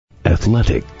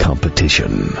athletic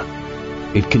competition.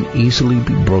 It can easily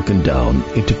be broken down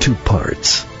into two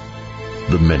parts: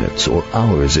 the minutes or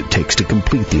hours it takes to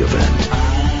complete the event,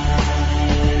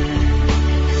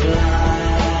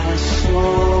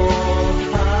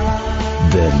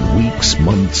 then weeks,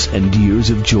 months, and years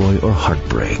of joy or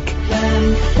heartbreak.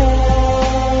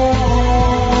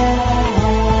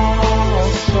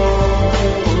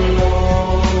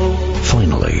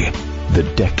 Finally, the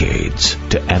decades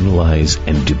to analyze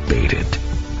and debate it.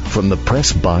 From the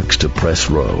press box to press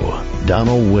row,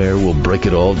 Donald Ware will break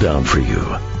it all down for you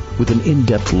with an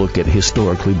in-depth look at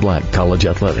historically black college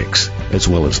athletics, as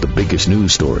well as the biggest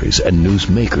news stories and news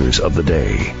makers of the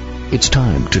day. It's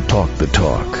time to talk the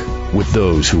talk with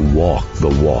those who walk the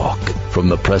walk. From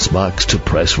the press box to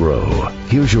press row,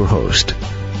 here's your host,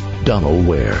 Donald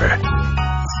Ware.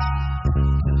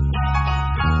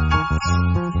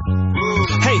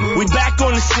 We back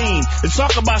on the scene to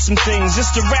talk about some things.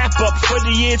 It's the wrap up for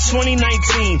the year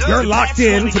 2019. You're locked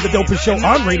in to the dopest show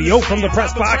on radio. From the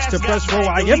press box to press row,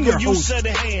 I am your host,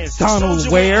 Donald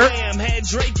Ware.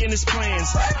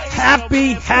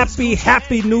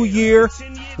 Happy New Year.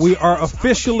 We are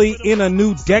officially in a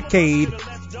new decade.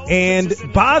 And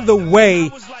by the way,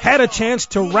 had a chance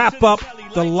to wrap up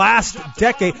the last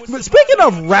decade. But speaking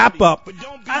of wrap up,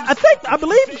 I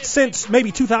believe since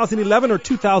maybe 2011 or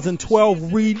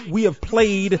 2012, we have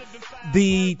played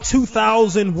the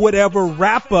 2000 whatever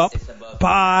wrap up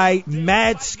by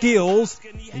Mad Skills,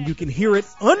 and you can hear it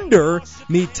under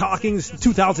me talking. This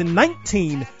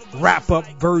 2019 wrap up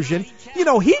version. You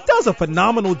know, he does a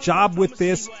phenomenal job with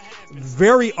this,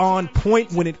 very on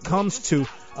point when it comes to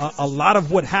a lot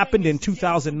of what happened in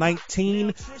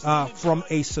 2019 from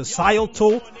a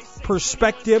societal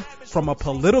perspective, from a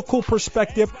political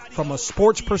perspective, from a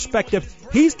sports perspective.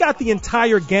 He's got the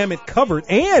entire gamut covered.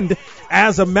 And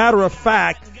as a matter of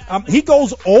fact, he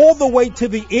goes all the way to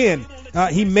the end.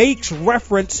 He makes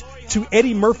reference to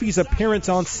Eddie Murphy's appearance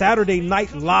on Saturday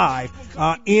Night Live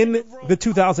in the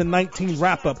 2019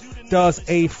 wrap-up. Does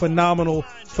a phenomenal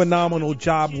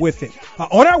job with it.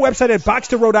 On our website at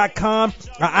boxtorow.com,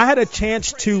 I had a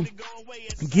chance to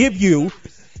give you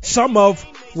some of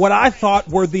what I thought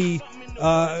were the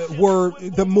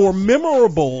more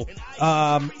memorable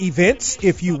events,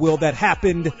 if you will, that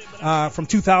happened from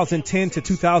 2010 to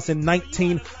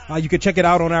 2019. You can check it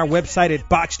out on our website at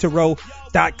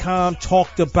boxtorow.com.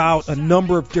 Talked about a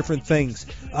number of different things.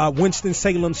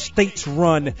 Winston-Salem State's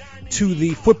run to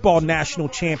the football national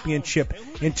championship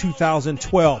in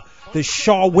 2012. The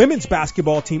Shaw women's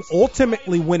basketball team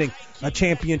ultimately winning a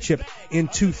championship in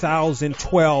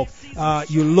 2012.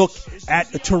 You look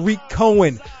at Tariq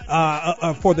Cohen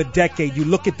for the decade. You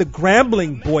look at the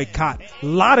Grambling boycott. A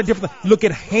lot of different. Look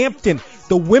at Hampton,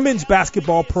 the women's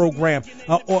basketball program,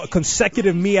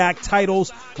 consecutive MEAC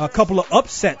titles, a couple of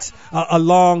upsets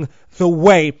along the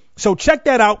way. So check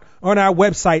that out on our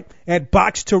website at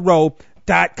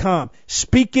boxtorow.com.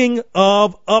 Speaking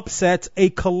of upsets, a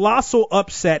colossal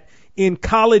upset in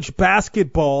college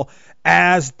basketball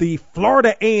as the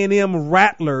Florida A&M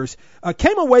Rattlers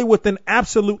came away with an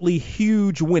absolutely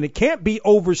huge win. It can't be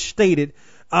overstated.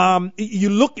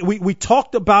 We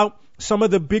talked about some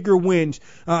of the bigger wins,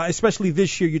 especially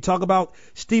this year. You talk about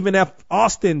Stephen F.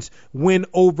 Austin's win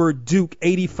over Duke,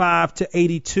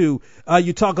 85-82.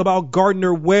 You talk about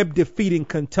Gardner Webb defeating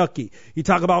Kentucky. You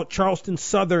talk about Charleston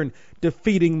Southern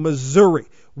defeating Missouri.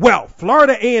 Well,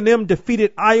 Florida A&M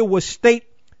defeated Iowa State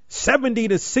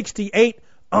 70-68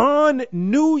 on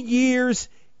New Year's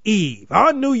Eve.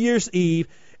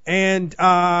 And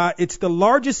it's the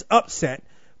largest upset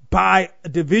by a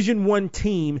Division I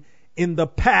team in the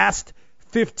past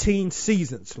 15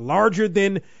 seasons. Larger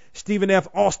than Stephen F.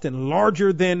 Austin,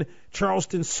 larger than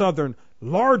Charleston Southern,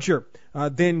 larger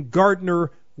than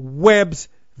Gardner Webb's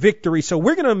victory. So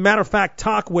we're going to, matter of fact,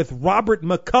 talk with Robert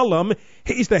McCullum.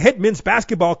 He's the head men's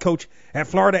basketball coach at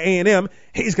Florida A&M.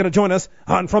 He's going to join us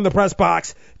on From the Press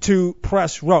Box to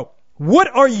Press Row. What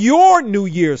are your New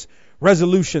Year's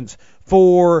resolutions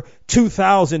for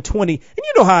 2020? And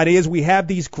you know how it is. We have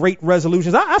these great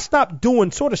resolutions. I stopped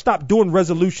doing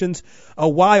resolutions a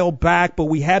while back, but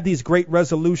we have these great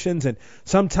resolutions, and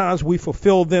sometimes we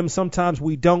fulfill them, sometimes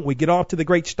we don't. We get off to the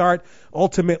great start.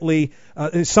 Ultimately,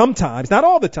 sometimes, not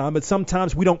all the time, but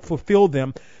sometimes we don't fulfill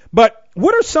them. But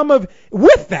with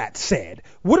that said,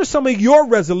 what are some of your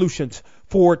resolutions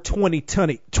for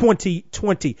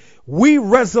 2020? We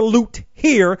resolute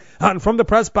here on From the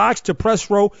Press Box to Press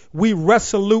Row. We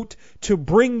resolute to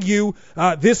bring you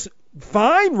this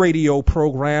fine radio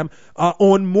program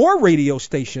on more radio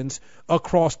stations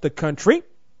across the country.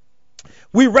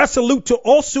 we resolute to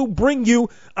also bring you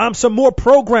some more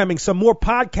programming, some more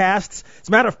podcasts. As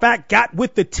a matter of fact, got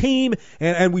with the team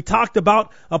and we talked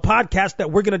about a podcast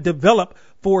that we're going to develop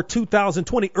for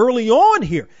 2020 early on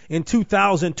here in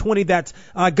 2020. That's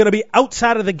going to be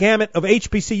outside of the gamut of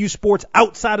HBCU sports,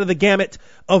 outside of the gamut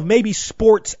of maybe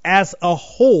sports as a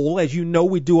whole. As you know,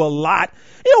 we do a lot.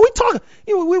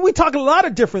 We talk a lot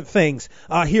of different things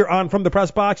here on From the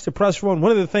Press Box to Press Row. And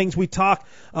one of the things we talk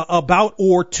about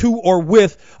or to or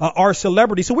with our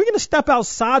celebrities. So we're going to step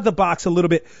outside the box a little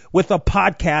bit with a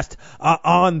podcast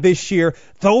on this year.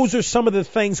 Those are some of the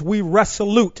things we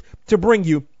resolute to bring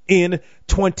you in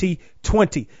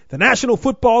 2020. The National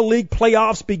Football League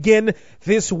playoffs begin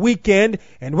this weekend,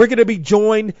 and we're going to be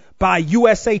joined by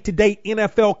USA Today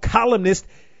NFL columnist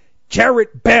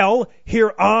Jarrett Bell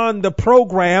here on the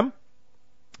program.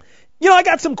 I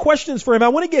got some questions for him. I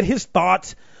want to get his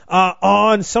thoughts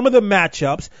on some of the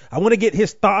matchups. I want to get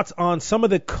his thoughts on some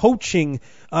of the coaching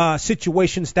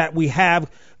situations that we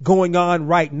have going on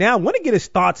right now. I want to get his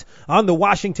thoughts on the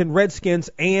Washington Redskins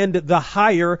and the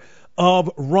hire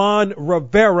of Ron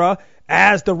Rivera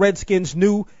as the Redskins'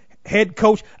 new head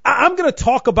coach. I'm going to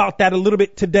talk about that a little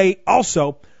bit today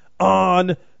also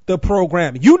on the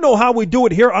program. You know how we do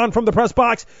it here on From the Press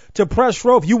Box to Press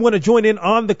Row. If you want to join in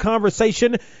on the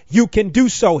conversation, you can do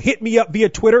so. Hit me up via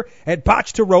Twitter at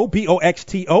Box2Row,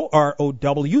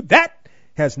 BOXTOROW. That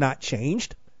has not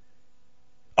changed.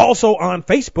 Also on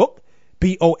Facebook,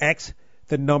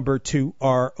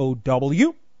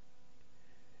 BOX2ROW.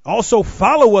 Also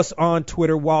follow us on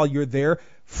Twitter while you're there.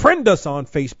 Friend us on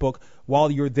Facebook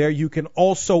while you're there. You can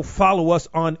also follow us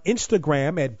on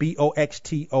Instagram at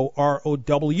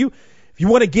BOXTOROW. If you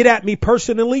want to get at me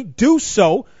personally, do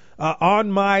so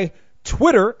on my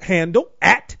Twitter handle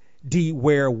at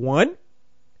DWare1.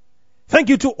 Thank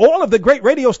you to all of the great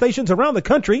radio stations around the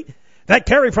country that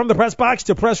carry From the Press Box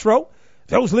to Press Row.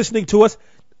 Those listening to us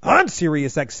on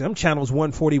Sirius XM channels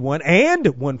 141 and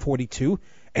 142,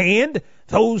 and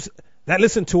those that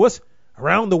listen to us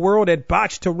around the world at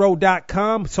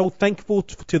box2row.com. So thankful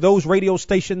to those radio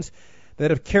stations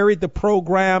that have carried the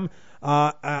program,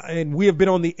 and we have been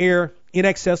on the air in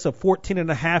excess of 14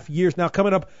 and a half years now,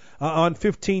 coming up on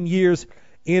 15 years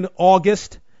in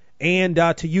August. And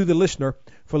to you, the listener,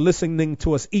 for listening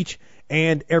to us each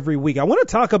and every week. I want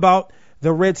to talk about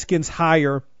the Redskins'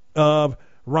 hire of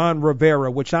Ron Rivera,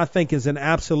 which I think is an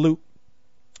absolute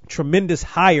tremendous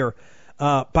hire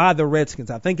by the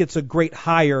Redskins. I think it's a great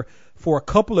hire for a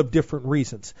couple of different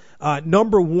reasons.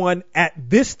 Number one, at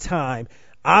this time,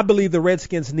 I believe the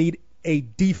Redskins need a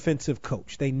defensive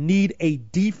coach. They need a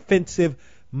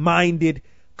defensive-minded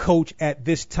coach at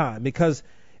this time because,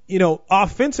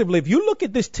 offensively, if you look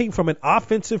at this team from an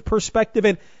offensive perspective,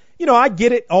 and, I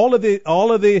get it, all of the,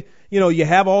 you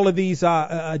have all of these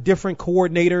different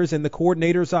coordinators, and the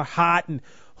coordinators are hot, and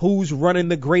who's running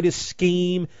the greatest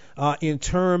scheme in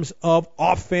terms of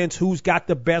offense, who's got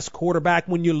the best quarterback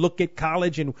when you look at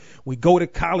college. And we go to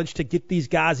college to get these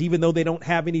guys, even though they don't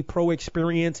have any pro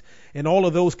experience and all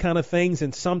of those kind of things.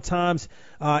 And sometimes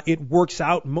it works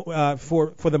out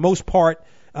for the most part.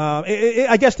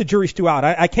 I guess the jury's still out.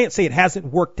 I can't say it hasn't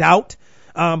worked out,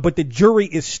 but the jury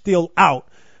is still out.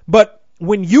 But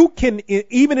when you can,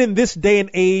 even in this day and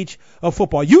age of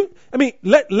football,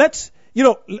 let's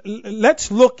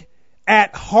look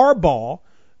at Harbaugh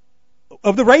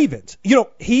of the Ravens.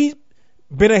 He's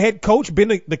been a head coach,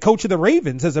 been the coach of the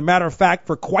Ravens, as a matter of fact,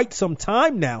 for quite some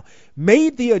time now.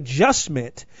 Made the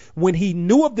adjustment when he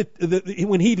knew of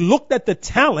when he looked at the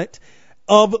talent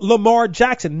of Lamar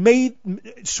Jackson,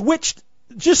 switched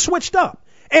up.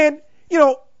 And,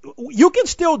 you can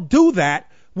still do that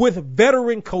with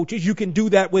veteran coaches. You can do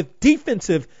that with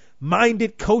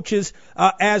defensive-minded coaches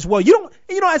as well.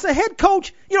 As a head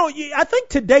coach, I think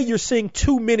today you're seeing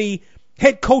too many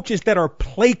head coaches that are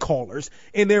play callers,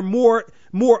 and they're more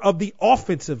of the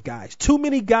offensive guys. Too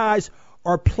many guys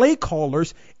are play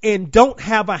callers and don't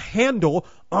have a handle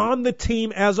on the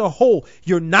team as a whole.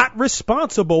 You're not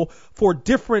responsible for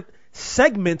different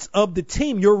segments of the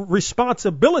team. Your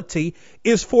responsibility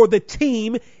is for the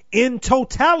team in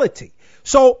totality.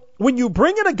 So when you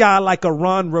bring in a guy like a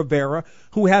Ron Rivera,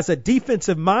 who has a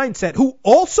defensive mindset, who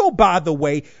also, by the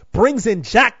way, brings in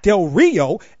Jack Del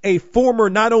Rio, a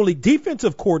former not only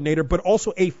defensive coordinator, but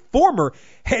also a former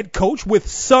head coach with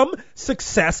some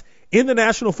success in the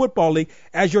National Football League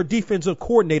as your defensive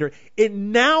coordinator, it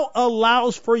now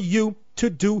allows for you to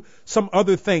do some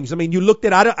other things. You looked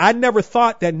at, I never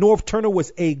thought that Norv Turner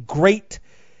was a great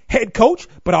head coach,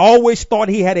 but I always thought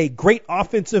he had a great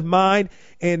offensive mind.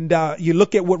 And you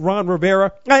look at what Ron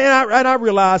Rivera, and I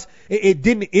realize it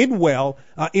didn't end well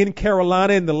in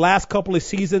Carolina. In the last couple of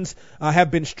seasons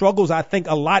have been struggles, I think,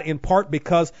 a lot in part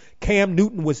because Cam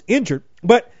Newton was injured.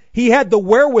 But he had the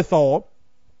wherewithal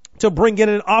to bring in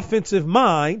an offensive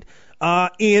mind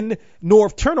in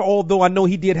Norv Turner, although I know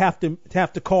he did have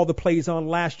to call the plays on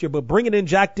last year. But bringing in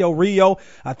Jack Del Rio,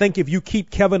 I think if you keep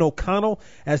Kevin O'Connell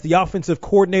as the offensive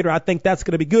coordinator, I think that's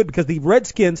going to be good because the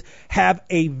Redskins have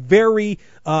a very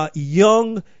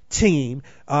young team.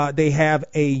 They have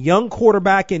a young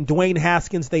quarterback in Dwayne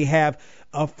Haskins. They have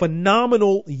a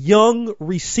phenomenal young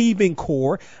receiving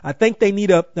core. I think they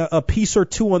need a piece or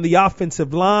two on the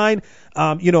offensive line.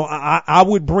 I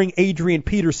would bring Adrian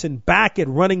Peterson back at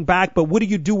running back, but what do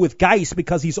you do with Geis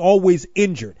because he's always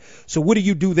injured? So what do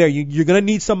you do there? You're going to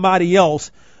need somebody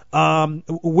else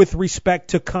with respect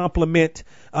to complement.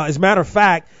 As a matter of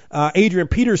fact, Adrian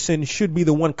Peterson should be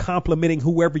the one complimenting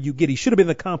whoever you get. He should have been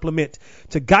the complement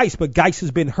to Geis, but Geis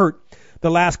has been hurt the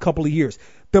last couple of years.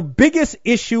 The biggest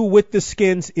issue with the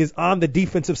Skins is on the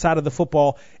defensive side of the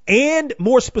football and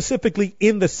more specifically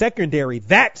in the secondary.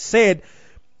 That said,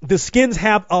 the Skins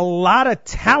have a lot of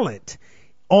talent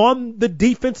on the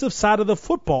defensive side of the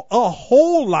football, a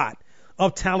whole lot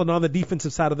of talent on the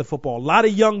defensive side of the football. A lot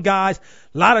of young guys,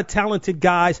 a lot of talented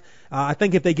guys. I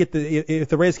think if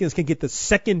the Redskins can get the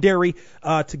secondary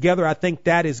together, I think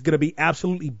that is going to be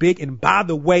absolutely big. And by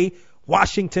the way,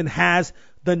 Washington has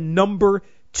the number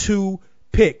 2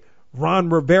 pick. Ron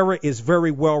Rivera is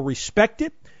very well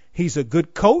respected. He's a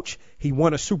good coach. He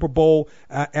won a Super Bowl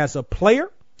as a player.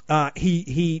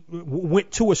 He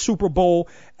went to a Super Bowl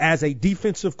as a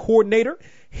defensive coordinator.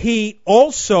 He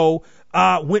also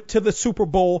went to the Super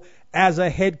Bowl as a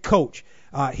head coach.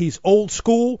 He's old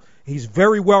school. He's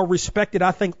very well respected.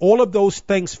 I think all of those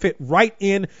things fit right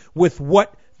in with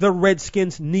what the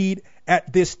Redskins need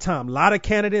at this time. A lot of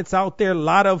candidates out there, a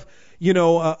lot of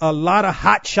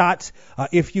hot shots,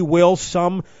 if you will.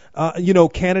 Some,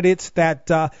 candidates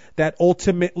that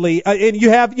ultimately, and you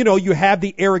have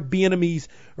the Eric Bieniemys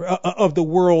of the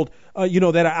world,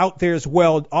 that are out there as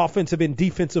well, offensive and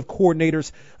defensive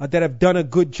coordinators that have done a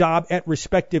good job at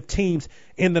respective teams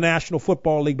in the National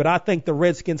Football League. But I think the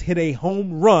Redskins hit a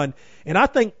home run, and I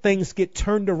think things get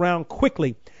turned around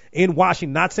quickly in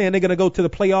Washington. Not saying they're going to go to the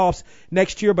playoffs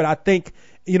next year, but I think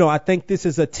this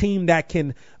is a team that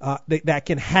can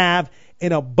have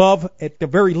an above, at the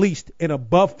very least, an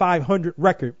above 500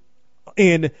 record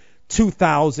in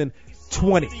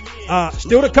 2020.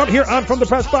 Still to come here on From the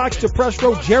Press Box to Press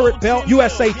Row, Jarrett Bell,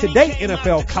 USA Today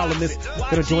NFL columnist,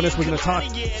 going to join us. We're going to talk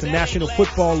the National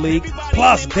Football League.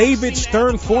 Plus, David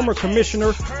Stern, former commissioner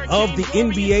of the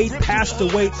NBA, passed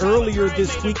away earlier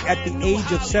this week at the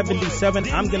age of 77.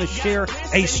 I'm going to share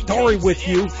a story with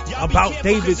you about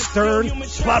David Stern,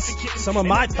 plus some of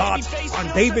my thoughts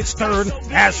on David Stern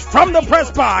as From the Press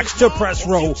Box to Press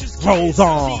Row rolls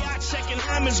on.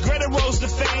 Greta rose to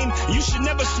fame. You should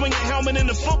never swing a helmet in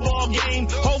a football game.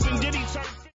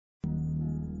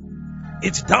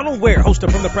 It's Donald Ware, host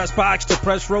of From the Press Box to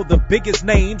Press Row. The biggest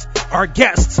names are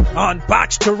guests on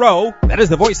Box to Row. That is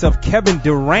the voice of Kevin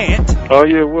Durant. Oh,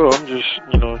 yeah, well, I'm just,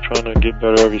 trying to get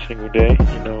better every single day.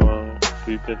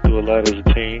 We've been through a lot as a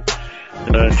team,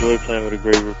 and I enjoy playing with a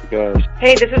great group of guys.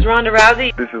 Hey, this is Ronda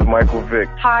Rousey. This is Michael Vick.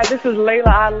 Hi, this is Layla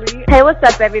Ali. Hey, what's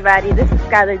up, everybody? This is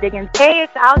Skylar Diggins. Hey,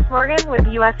 it's Alex Morgan with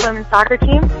the U.S. Women's Soccer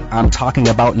Team. I'm talking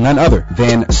about none other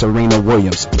than Serena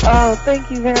Williams. Oh, thank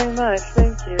you very much.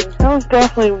 Thank you. That was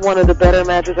definitely one of the better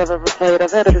matches I've ever played.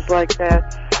 I've had it just like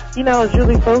that. I was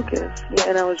really focused,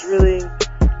 and I was really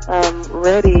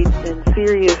ready and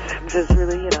serious and just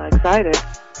really, excited.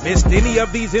 Missed any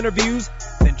of these interviews?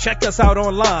 Then check us out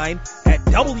online at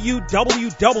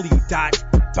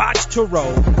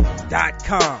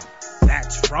www.boxtorow.com.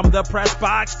 That's From the Press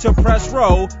Box to Press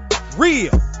Row, real,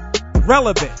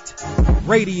 relevant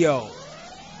radio.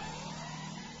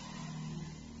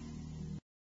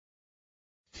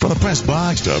 From the Press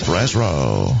Box to Press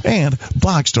Row and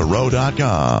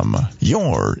BoxToRow.com,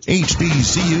 your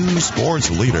HBCU sports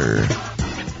leader.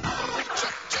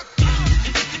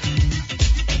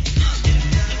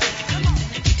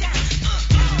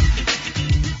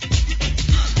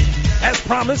 As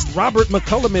promised, Robert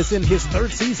McCullum is in his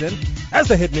 3rd season as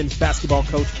the head men's basketball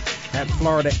coach at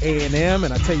Florida A&M.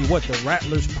 And I tell you what, the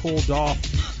Rattlers pulled off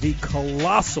the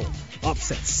colossal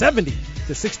upset,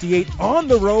 70-68 on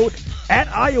the road at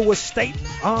Iowa State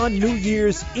on New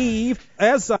Year's Eve.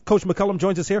 As Coach McCullum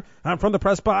joins us here, I'm From the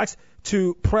Press Box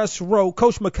to Press Row.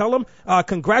 Coach McCullum,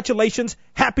 congratulations,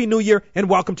 Happy New Year, and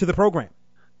welcome to the program.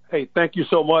 Hey, thank you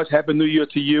so much. Happy New Year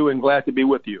to you, and glad to be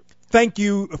with you. Thank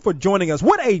you for joining us.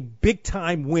 What a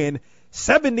big-time win.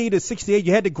 70-68.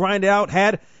 You had to grind out,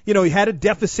 you had a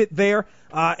deficit there,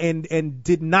 and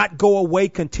did not go away,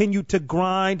 continued to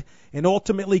grind, and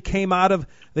ultimately came out of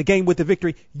the game with the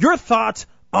victory. Your thoughts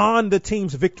on the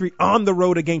team's victory on the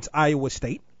road against Iowa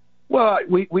State? Well,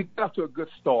 we got to a good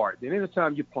start. And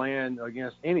anytime you're playing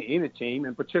against any team,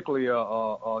 and particularly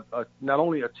not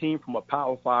only a team from a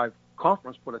Power 5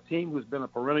 conference, but a team who's been a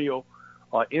perennial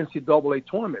NCAA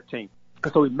tournament team.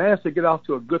 And so we managed to get off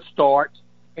to a good start,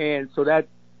 and so that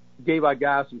gave our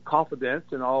guys some confidence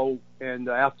and all. And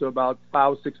after about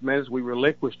 5 or 6 minutes, we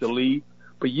relinquished the lead,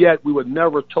 but yet we were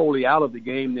never totally out of the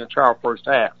game the entire first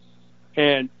half.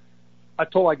 And I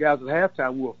told our guys at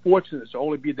halftime we were fortunate to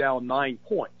only be down 9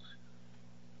 points,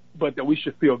 but that we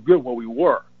should feel good where we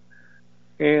were,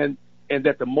 and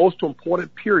that the most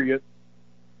important period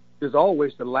is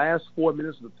always the last 4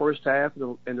 minutes of the first half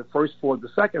and the first 4 of the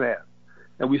second half.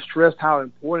 And we stressed how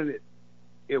important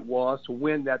it was to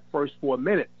win that first 4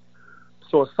 minutes.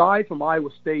 So aside from Iowa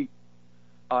State,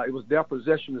 it was their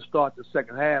possession to start the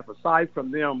second half. Aside from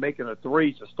them making a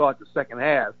 3 to start the second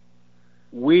half,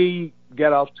 we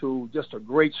got off to just a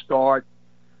great start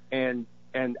and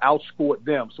outscored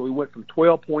them. So we went from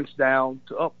 12 points down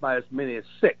to up by as many as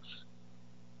 6.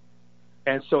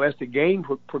 And so as the game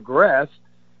progressed,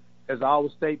 as Iowa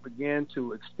State began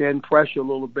to extend pressure a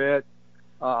little bit,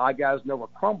 our guys never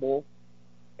crumbled.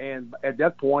 And at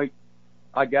that point,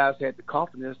 our guys had the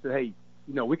confidence that, hey,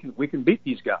 we can beat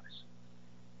these guys.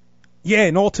 Yeah,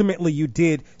 and ultimately you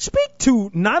did. Speak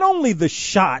to not only the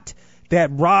shot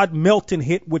that Rod Milton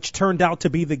hit, which turned out to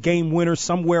be the game winner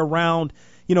somewhere around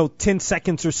 10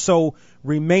 seconds or so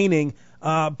remaining,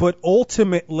 but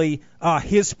ultimately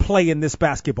his play in this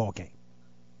basketball game.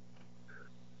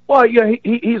 Well, yeah,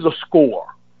 he's a scorer,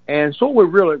 and so we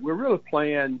really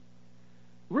play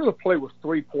with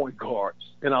 3-point guards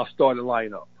in our starting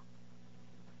lineup,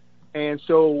 and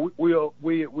so we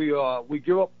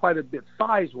give up quite a bit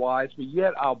size wise, but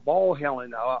yet our ball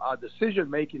handling, our decision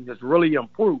making has really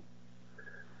improved,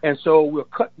 and so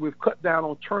we've cut down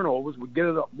on turnovers, we get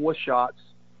it up more shots.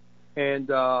 And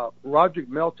Roderick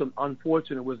Melton,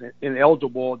 unfortunately, was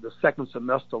ineligible the second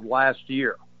semester of last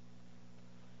year.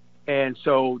 And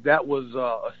so that was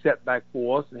a setback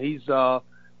for us. And he's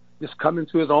just coming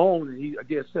to his own. And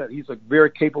like I said, he's a very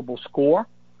capable scorer.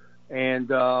 And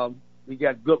he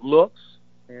got good looks.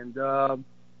 And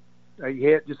he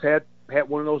had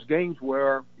one of those games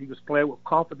where he was playing with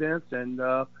confidence and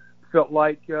felt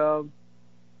like,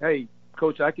 hey,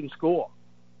 Coach, I can score.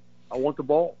 I want the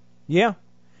ball. Yeah.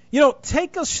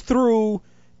 Take us through,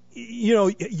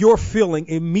 your feeling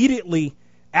immediately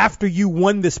after you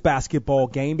won this basketball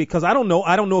game, because I don't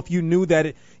know if you knew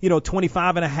that,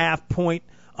 25.5 point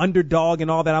underdog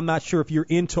and all that. I'm not sure if you're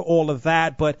into all of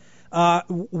that, but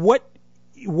what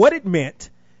it meant,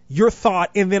 your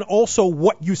thought, and then also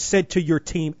what you said to your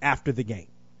team after the game.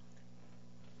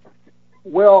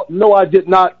 Well, no, I did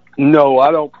not know.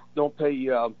 I don't pay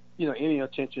any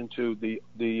attention to the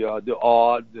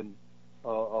odds and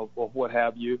of what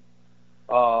have you.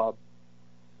 So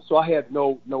I had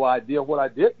no idea. What I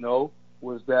did know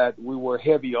was that we were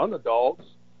heavy underdogs,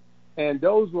 and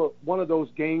those were one of those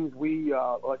games we,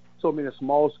 like so many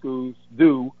small schools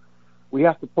do, we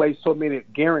have to play so many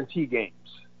guarantee games.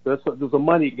 There's a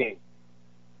money game.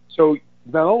 So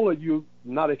not only are you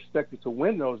not expected to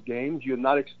win those games, you're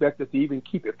not expected to even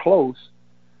keep it close,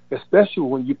 especially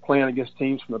when you're playing against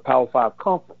teams from the Power 5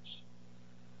 conference.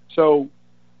 So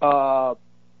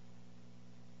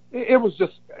it was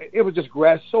just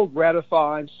so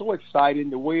gratifying, so exciting,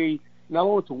 the way not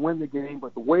only to win the game,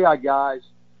 but the way our guys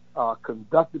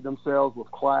conducted themselves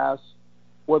with class,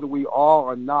 whether we are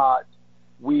or not.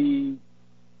 We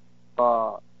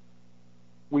gave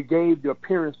the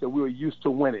appearance that we were used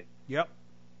to winning. Yep.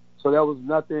 So there was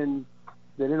nothing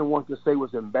that anyone could say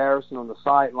was embarrassing on the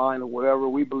sideline or whatever.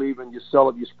 We believe in you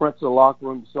sprint to the locker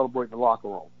room, you celebrate in the locker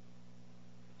room.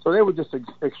 So they were just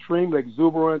extremely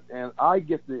exuberant, and I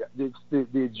get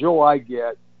the joy I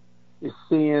get is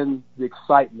seeing the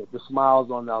excitement, the smiles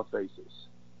on our faces.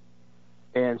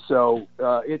 And so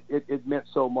it meant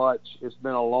so much. It's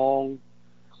been a long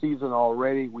season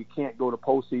already. We can't go to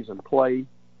postseason play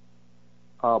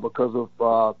because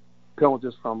of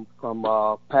penalties from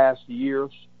past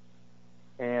years,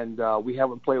 and we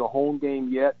haven't played a home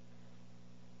game yet.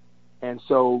 And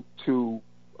so to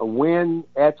a win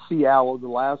at Seattle, the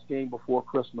last game before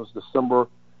Christmas, December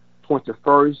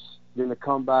 21st, then to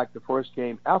come back the first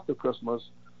game after Christmas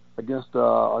against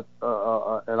an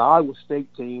Iowa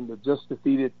State team that just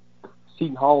defeated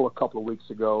Seton Hall a couple of weeks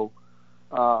ago,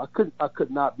 I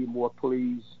could not be more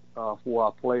pleased for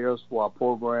our players, for our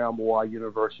program, or our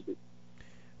university.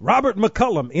 Robert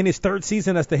McCullum, in his third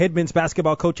season as the head men's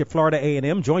basketball coach at Florida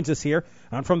A&M, joins us here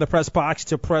on From the Press Box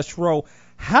to Press Row.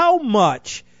 How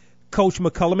much, Coach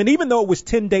McCullum, and even though it was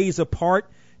 10 days apart,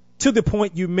 to the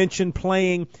point you mentioned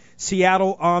playing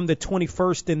Seattle on the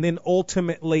 21st and then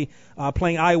ultimately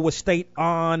playing Iowa State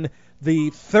on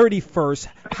the 31st,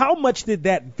 how much did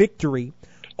that victory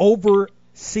over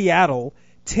Seattle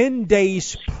 10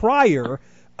 days prior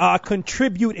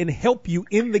contribute and help you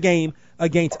in the game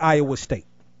against Iowa State?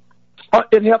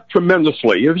 It helped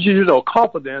tremendously. You know,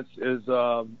 confidence is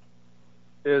so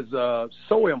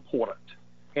important,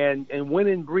 and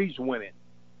winning breeds winning.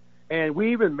 And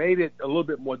we even made it a little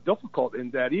bit more difficult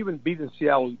in that even beating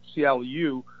Seattle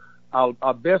U,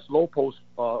 our best low post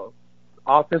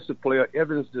offensive player,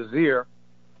 Evans Desir,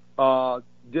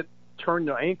 did turn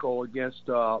the ankle against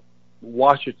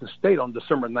Washington State on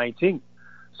December 19th.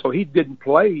 So he didn't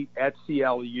play at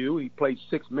CLU. He played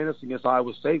 6 minutes against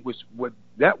Iowa State, which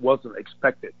that wasn't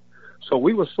expected. So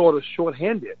we were sort of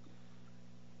shorthanded.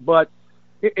 But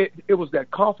it was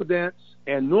that confidence,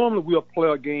 and normally we'll play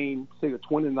a game, say, the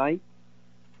 29th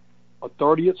or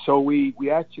 30th. So we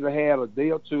actually had a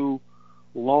day or two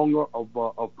longer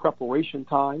of preparation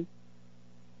time.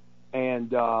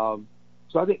 And so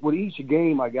I think with each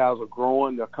game, our guys are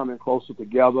growing. They're coming closer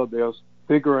together. They're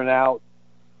figuring out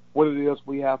what it is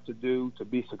we have to do to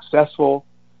be successful,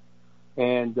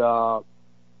 and our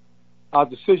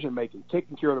decision-making,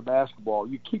 taking care of the basketball.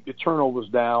 You keep your turnovers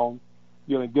down,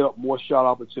 you're going to get up more shot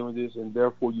opportunities, and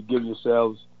therefore you give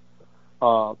yourselves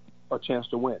a chance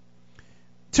to win.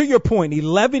 To your point,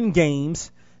 11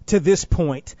 games to this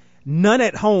point, none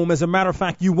at home. As a matter of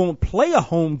fact, you won't play a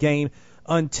home game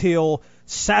until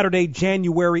Saturday,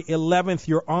 January 11th.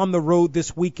 You're on the road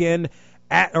this weekend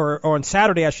or on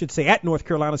Saturday, I should say, at North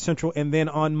Carolina Central, and then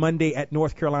on Monday at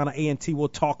North Carolina A&T. We'll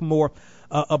talk more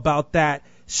about that.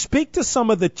 Speak to some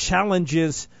of the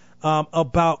challenges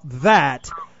about that.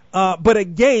 But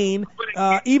again,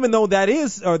 even though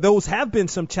those have been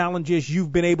some challenges,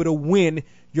 you've been able to win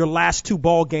your last 2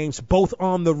 ball games, both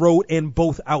on the road and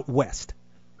both out west.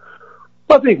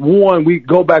 I think, one, we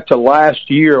go back to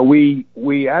last year.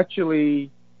 We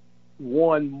actually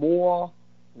won more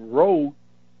road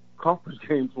conference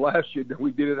games last year than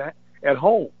we did it at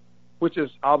home, which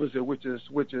is obviously which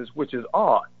is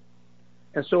odd.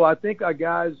 And so I think our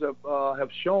guys have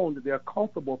shown that they're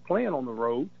comfortable playing on the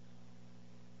road.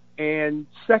 And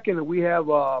second, we have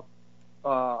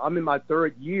I'm in my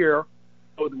third year,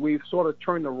 so we've sort of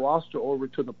turned the roster over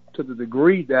to the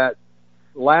degree that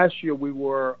last year we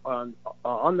were an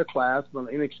underclassmen, an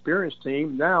inexperienced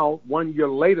team. Now, 1 year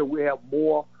later, we have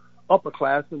more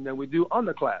upperclassmen than we do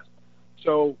underclassmen.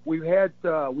 So we have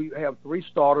 3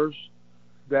 starters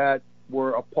that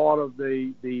were a part of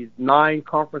the 9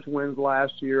 conference wins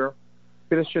last year,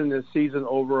 finishing the season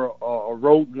over a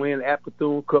road win at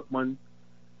Bethune-Cookman,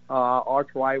 arch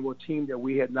rival team that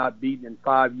we had not beaten in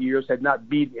 5 years, had not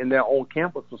beaten in their own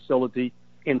campus facility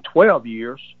in 12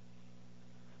 years.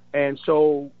 And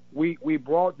so we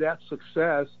brought that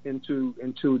success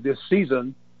into this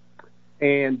season,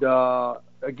 and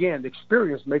again, the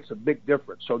experience makes a big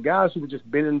difference. So guys who have just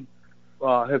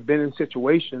have been in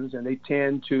situations, and they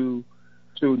tend to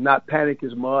not panic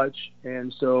as much,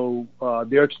 and so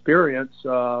their experience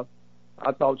I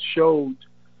thought showed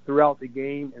throughout the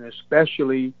game, and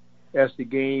especially as the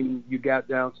game you got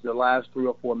down to the last 3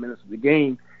 or 4 minutes of the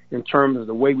game, in terms of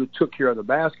the way we took care of the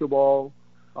basketball,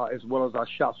 as well as our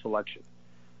shot selection.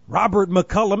 Robert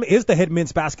McCullum is the head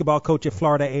men's basketball coach at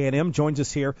Florida A&M, joins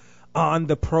us here on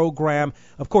the program.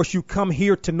 Of course, you come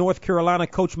here to North Carolina,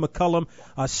 Coach McCullum,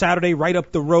 Saturday right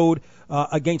up the road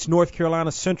against North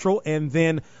Carolina Central, and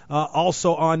then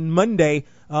also on Monday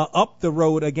up the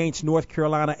road against North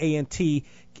Carolina A&T.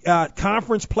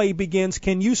 Conference play begins.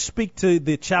 Can you speak to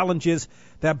the challenges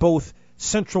that both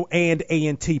Central and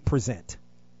A&T present?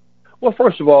 Well,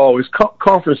 first of all,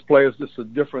 conference play is just a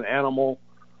different animal.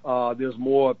 There's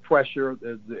more pressure.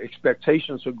 The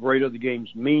expectations are greater. The games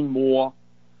mean more.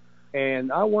 And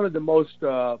one of the most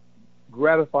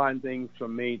gratifying things for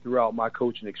me throughout my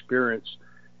coaching experience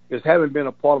is having been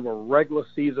a part of a regular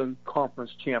season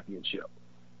conference championship,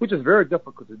 which is very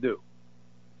difficult to do.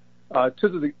 As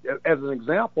an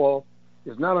example,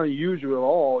 it's not unusual at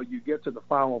all. You get to the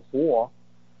Final Four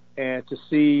and to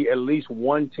see at least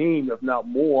one team, if not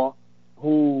more,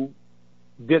 who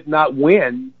did not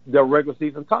win their regular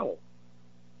season title.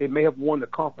 It may have won the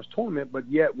conference tournament, but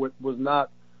yet was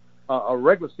not a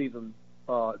regular season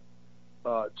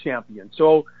champion.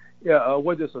 So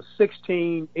whether it's a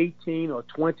 16, 18, or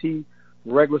 20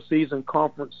 regular season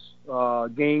conference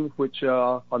games, which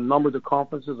a number of the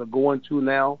conferences are going to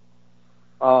now.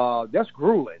 That's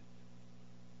grueling.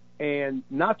 And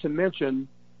not to mention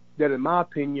that, in my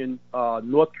opinion,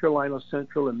 North Carolina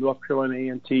Central and North Carolina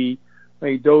A&T, I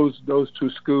mean, those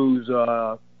two schools,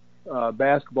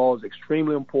 basketball is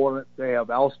extremely important. They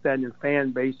have outstanding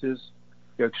fan bases.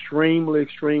 They're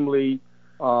extremely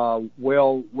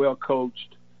well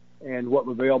coached. And what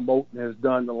Lavelle Moulton has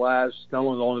done not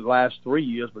only the last 3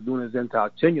 years, but doing his entire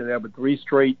tenure there, but 3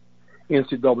 straight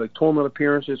NCAA tournament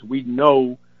appearances, we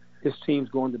know his team's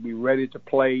going to be ready to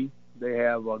play. They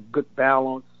have a good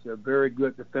balance. They're very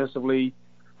good defensively,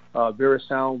 very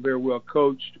sound, very well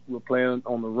coached. We're playing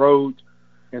on the road.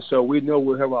 And so we know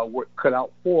we'll have our work cut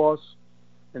out for us.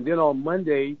 And then on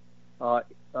Monday,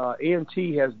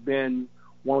 A&T has been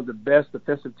one of the best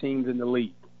defensive teams in the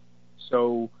league.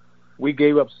 So we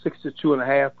gave up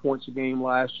 62.5 points a game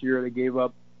last year. They gave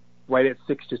up right at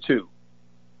 62.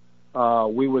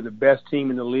 We were the best team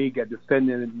in the league at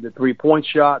defending the three-point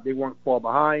shot. They weren't far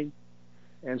behind.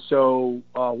 And so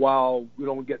while we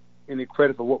don't get any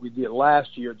credit for what we did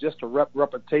last year, just the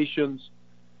reputations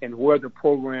and where the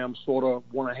program sort of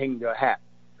want to hang their hat.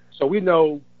 So we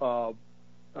know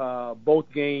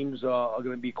both games are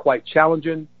going to be quite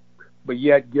challenging, but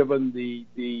yet given the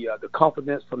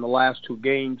confidence from the last 2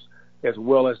 games as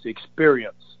well as the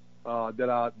experience that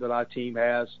our team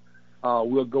has,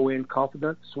 we'll go in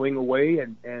confident, swing away,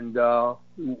 and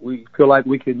we feel like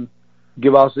we can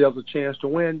give ourselves a chance to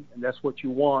win, and that's what you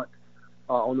want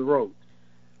on the road.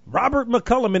 Robert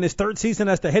McCullum in his 3rd season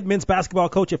as the head men's basketball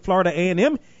coach at Florida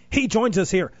A&M. He joins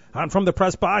us here on From the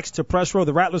Press Box to Press Row.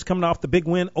 The Rattlers coming off the big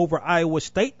win over Iowa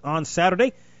State on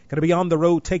Saturday. Going to be on the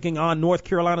road taking on North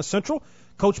Carolina Central.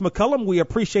 Coach McCullum, we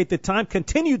appreciate the time.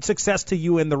 Continued success to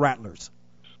you and the Rattlers.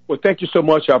 Well, thank you so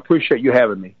much. I appreciate you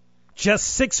having me. Just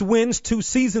 6 wins 2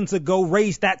 seasons ago,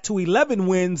 raised that to 11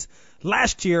 wins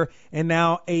last year, and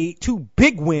now 2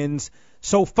 big wins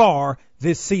so far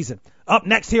this season. Up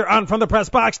next here on From the Press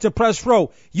Box to Press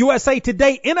Row, USA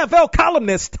Today NFL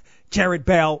columnist Jarrett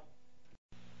Bell.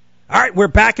 All right, we're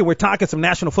back, and we're talking some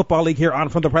National Football League here on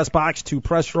From the Press Box to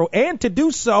Press Row. And to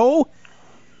do so,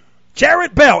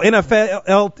 Jarrett Bell,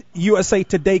 NFL USA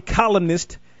Today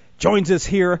columnist, joins us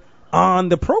here on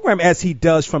the program as he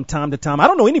does from time to time. I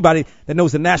don't know anybody that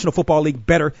knows the National Football League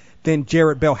better than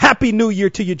Jarrett Bell. Happy New Year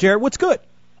to you, Jarrett. What's good?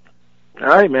 All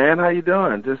right, man. How you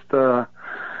doing? Just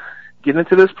getting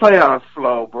into this playoff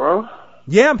flow, bro.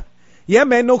 Yeah,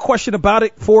 man. No question about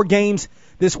it. 4 games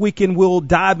this weekend. We'll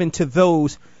dive into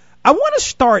those. I want to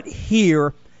start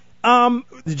here. The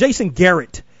Jason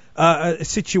Garrett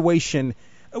situation.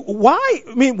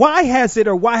 Why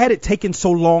had it taken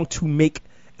so long to make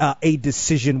a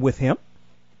decision with him?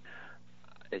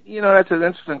 You know, that's an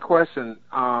interesting question.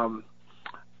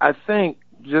 I think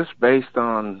just based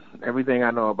on everything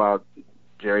I know about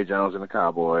Jerry Jones and the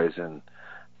Cowboys, and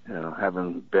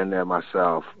having been there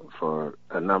myself for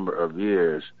a number of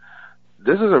years,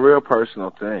 this is a real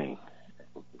personal thing.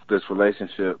 This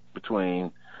relationship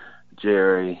between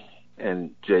Jerry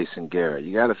and Jason Garrett.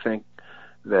 You got to think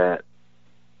that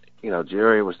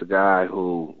Jerry was the guy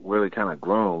who really kind of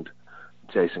groomed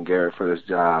Jason Garrett for this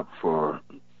job for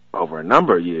over a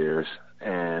number of years,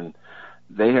 and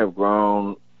they have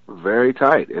grown very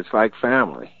tight. It's like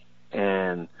family,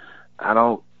 and I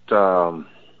don't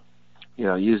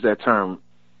use that term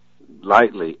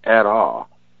lightly at all,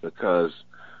 because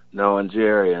knowing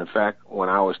Jerry, in fact, when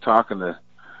I was talking to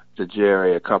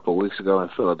Jerry a couple of weeks ago in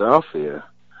Philadelphia,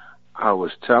 I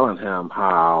was telling him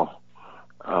how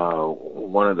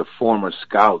one of the former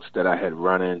scouts that I had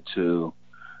run into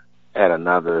at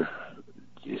another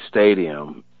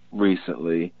stadium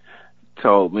recently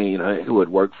told me, who had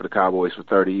worked for the Cowboys for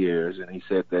 30 years, and he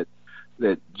said that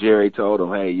Jerry told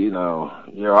him, hey,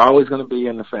 you're always going to be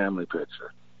in the family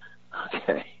picture.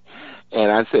 Okay.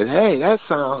 And I said, hey, that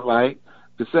sounds like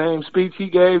the same speech he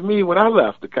gave me when I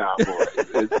left the Cowboys.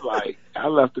 It's like I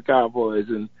left the Cowboys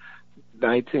in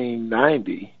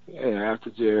 1990 after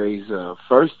Jerry's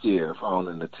first year of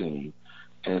owning the team.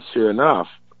 And sure enough,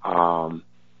 that's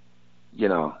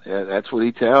what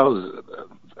he tells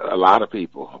a lot of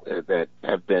people that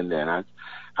have been there. And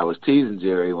I was teasing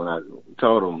Jerry when I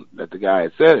told him that the guy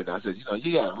had said it. I said,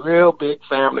 you got a real big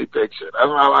family picture. That's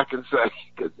all I can say.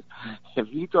 Because if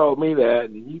you told me that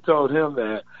and you told him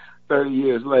that 30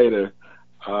 years later,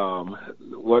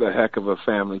 what a heck of a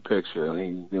family picture.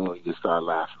 And then we just started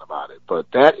laughing about it. But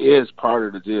that is part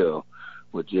of the deal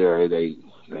with Jerry. They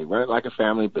run it like a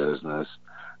family business.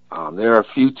 There are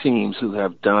a few teams who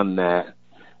have done that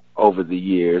over the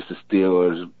years, the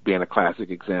Steelers being a classic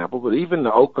example, but even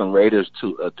the Oakland Raiders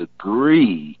to a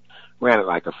degree ran it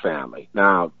like a family.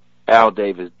 Now, Al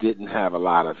Davis didn't have a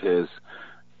lot of his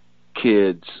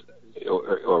kids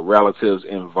or relatives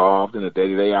involved in the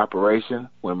day-to-day operation.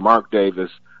 When Mark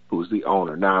Davis, who's the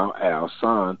owner now, Al's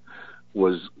son,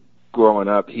 was growing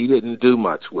up, he didn't do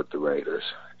much with the Raiders.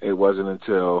 It wasn't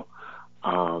until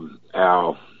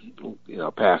Al,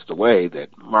 passed away that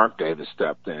Mark Davis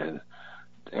stepped in.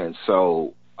 And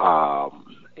so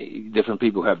different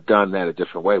people have done that a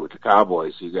different way. With the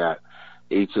Cowboys, you got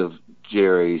each of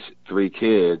Jerry's 3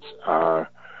 kids are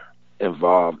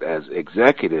involved as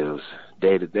executives,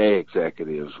 day-to-day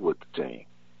executives with the team.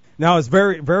 Now, it's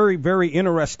very, very, very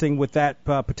interesting with that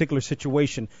particular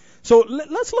situation. So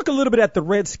let's look a little bit at the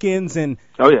Redskins and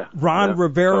Ron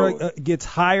Rivera gets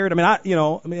hired. I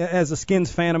mean, as a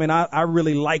Skins fan, I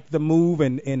really like the move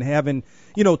and having,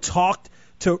 talked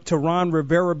to Ron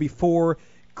Rivera before.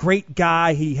 Great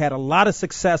guy. He had a lot of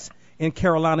success in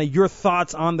Carolina. Your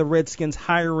thoughts on the Redskins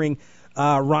hiring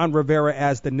Ron Rivera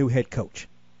as the new head coach?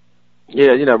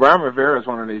 Yeah, Ron Rivera is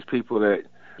one of these people that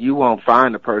you won't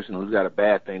find a person who's got a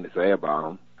bad thing to say about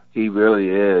him. He really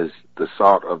is the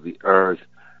salt of the earth,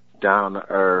 down to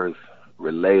earth,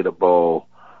 relatable,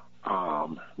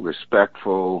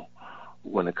 respectful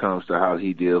when it comes to how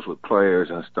he deals with players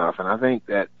and stuff. And I think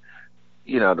that,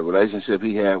 the relationship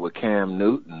he had with Cam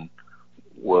Newton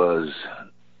was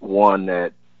one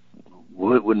that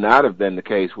would not have been the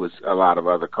case with a lot of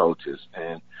other coaches.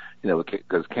 And,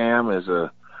 because Cam is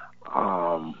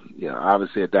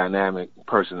obviously a dynamic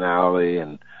personality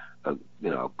and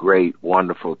a great,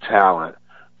 wonderful talent,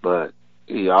 but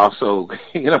he also,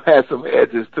 has some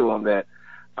edges to him that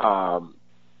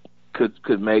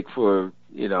could make for,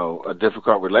 a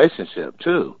difficult relationship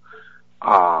too.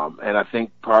 And I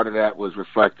think part of that was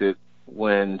reflected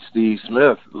when Steve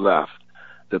Smith left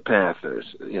the Panthers,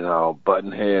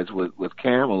 button heads with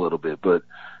Cam a little bit, but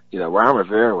Ron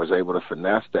Rivera was able to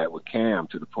finesse that with Cam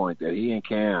to the point that he and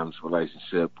Cam's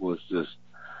relationship was just,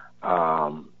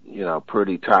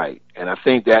 pretty tight. And I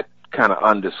think that kind of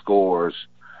underscores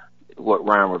what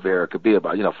Ron Rivera could be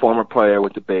about. Former player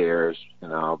with the Bears,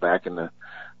 back in the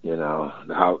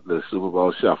Super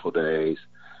Bowl shuffle days,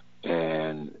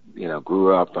 and,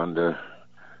 grew up under,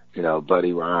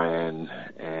 Buddy Ryan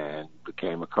and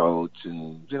became a coach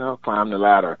and, climbed the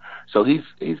ladder. So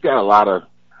he's got a lot of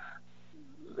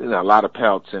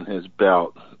pelts in his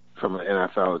belt from an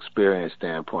NFL experience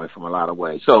standpoint from a lot of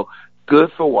ways. So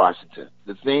good for Washington.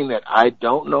 The thing that I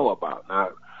don't know about,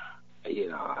 now,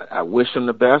 I wish him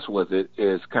the best with it,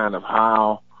 is kind of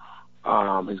how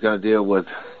he's going to deal with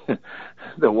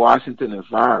the Washington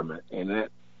environment. And that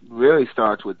really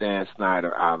starts with Dan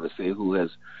Snyder, obviously, who has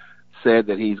said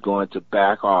that he's going to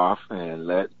back off and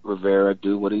let Rivera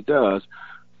do what he does.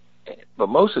 But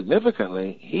most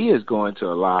significantly, he is going to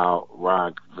allow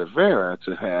Ron Rivera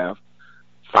to have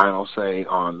final say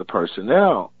on the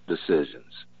personnel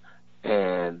decisions.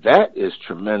 And that is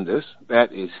tremendous.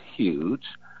 That is huge.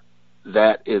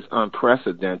 That is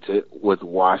unprecedented with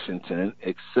Washington,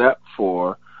 except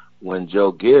for when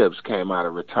Joe Gibbs came out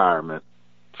of retirement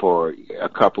for a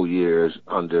couple years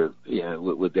under,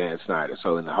 with Dan Snyder.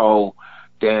 So in the whole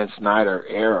Dan Snyder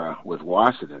era with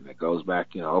Washington that goes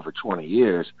back, over 20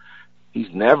 years, he's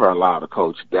never allowed a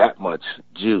coach that much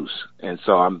juice. And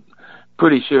so I'm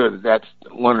pretty sure that that's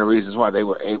one of the reasons why they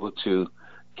were able to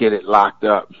get it locked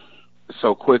up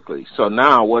so quickly. So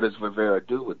now what does Rivera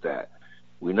do with that?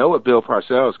 We know what Bill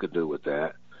Parcells could do with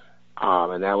that.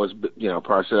 And that was,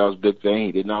 Parcells' big thing.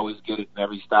 He didn't always get it in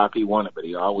every stop he wanted, but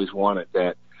he always wanted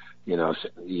that,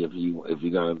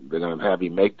 if they're gonna have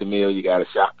you make the meal, you got to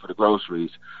shop for the groceries.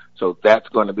 So that's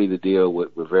going to be the deal with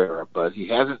Rivera. But he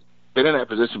hasn't been in that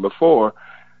position before,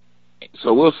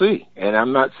 so we'll see. And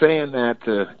I'm not saying that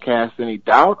to cast any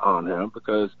doubt on him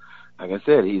because, like I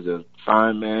said, he's a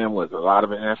fine man with a lot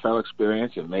of NFL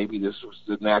experience, and maybe this was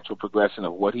the natural progression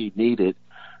of what he needed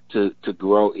to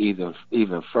grow even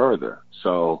further.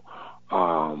 So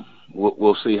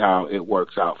we'll see how it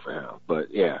works out for him.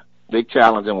 But yeah, big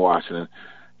challenge in Washington,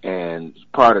 and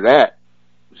part of that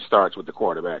starts with the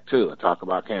quarterback too. I talk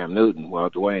about Cam Newton. Well,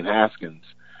 Dwayne Haskins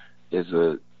is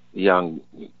a young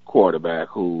quarterback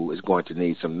who is going to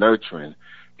need some nurturing,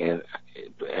 and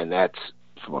that's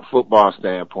from a football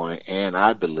standpoint, and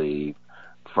I believe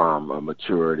from a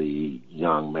maturity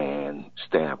young man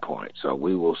standpoint. So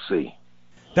we will see.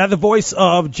 That's the voice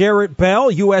of Jarrett Bell,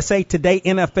 USA Today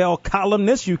NFL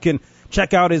columnist. You can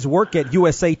check out his work at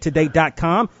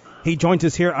usatoday.com. He joins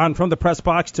us here on From the Press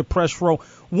Box to Press Row.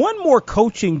 One more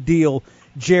coaching deal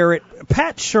Jared,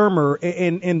 Pat Shurmur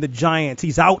in the Giants,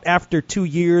 he's out after 2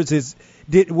 years.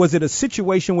 Was it a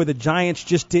situation where the Giants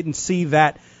just didn't see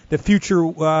that the future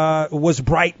was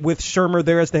bright with Shurmur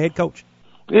there as the head coach?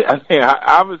 Yeah,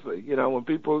 obviously, when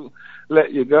people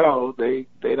let you go, they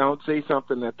don't see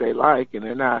something that they like, and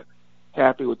they're not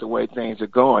happy with the way things are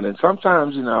going. And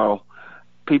sometimes,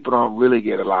 people don't really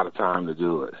get a lot of time to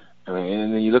do it. I mean,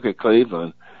 and then you look at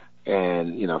Cleveland,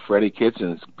 and, Freddie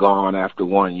Kitchens gone after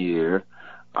 1 year,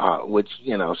 which,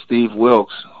 Steve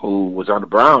Wilkes, who was on the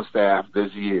Brown staff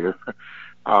this year,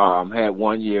 had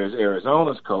 1 year as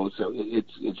Arizona's coach. So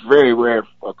it's very rare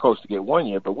for a coach to get 1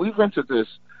 year. But we've entered this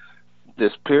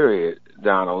period,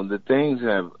 Donald, that things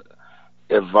have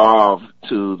evolved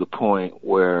to the point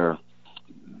where,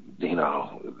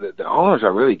 the owners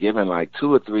are really given like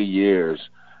 2 or 3 years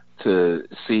to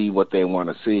see what they want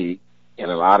to see in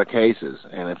a lot of cases.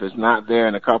 And if it's not there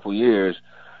in a couple years,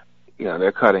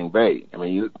 they're cutting bait. I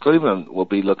mean, Cleveland will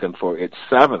be looking for its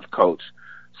 7th coach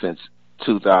since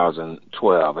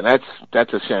 2012. And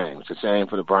that's a shame. It's a shame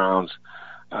for the Browns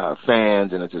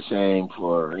fans, and it's a shame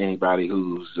for anybody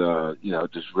who's,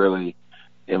 just really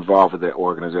involved with their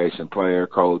organization, player,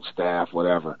 coach, staff,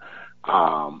 whatever,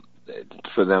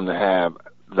 for them to have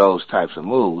those types of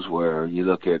moves where you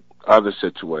look at other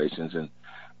situations, and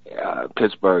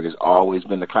Pittsburgh has always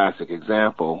been the classic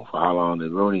example for how long the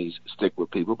Rooneys stick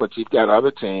with people, but you've got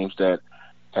other teams that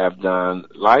have done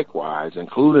likewise,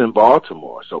 including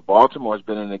Baltimore. So Baltimore's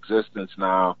been in existence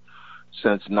now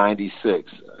since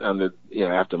 '96,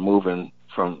 after moving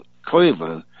from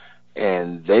Cleveland,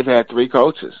 and they've had 3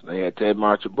 coaches. They had Ted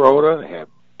Marchibroda, they had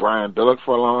Brian Billick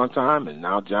for a long time, and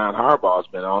now John Harbaugh's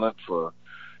been on it for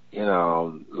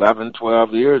 11,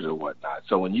 12 years or whatnot.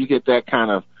 So when you get that kind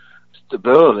of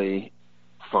stability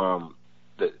from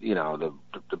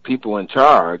the people in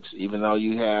charge, even though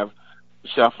you have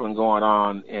shuffling going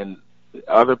on in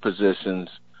other positions,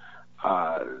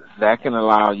 that can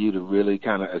allow you to really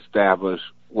kind of establish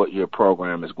what your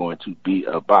program is going to be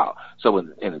about. So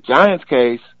in the Giants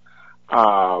case,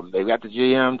 they've got the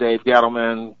GM, Dave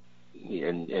Gettleman,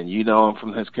 and you know him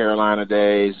from his Carolina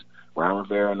days. Ron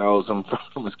Rivera knows him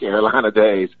from his Carolina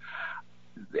days.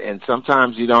 And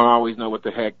sometimes you don't always know what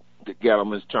the heck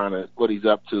Gettleman's what he's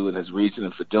up to and his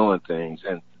reasoning for doing things.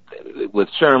 And with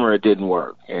Shurmur, it didn't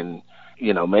work. And,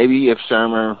 maybe if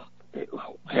Shurmur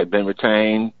had been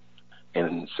retained,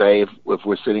 and say if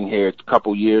we're sitting here a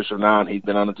couple years from now and he'd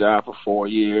been on the job for 4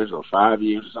 years or 5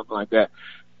 years or something like that,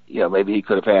 maybe he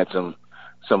could have had some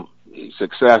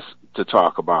success to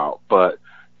talk about. But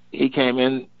he came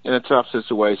in a tough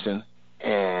situation,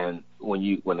 and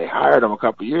when they hired him a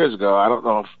couple years ago, I don't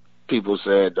know if people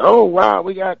said, "Oh wow,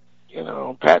 we got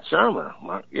Pat Shurmur."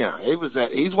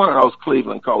 He's one of those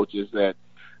Cleveland coaches that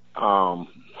got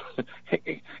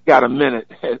a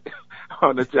minute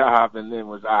on the job and then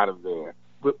was out of there.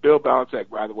 But Bill Belichick,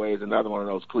 by the way, is another one of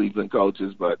those Cleveland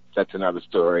coaches, but that's another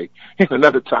story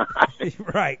another time.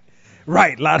 Right.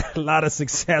 Lot of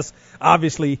success,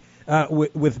 obviously,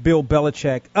 with Bill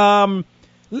Belichick.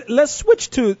 Let's switch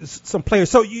to some players.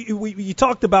 So you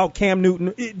talked about Cam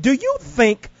Newton. Do you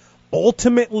think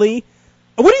ultimately,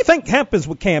 what do you think happens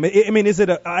with Cam? I mean,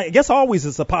 I guess always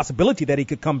is a possibility that he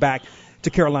could come back to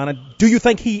Carolina. Do you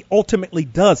think he ultimately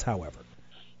does, however?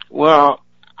 Well,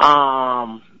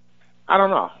 I don't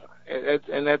know.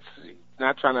 And that's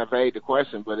not trying to evade the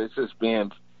question, but it's just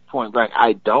being point blank.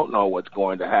 I don't know what's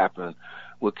going to happen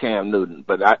with Cam Newton,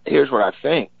 but here's what I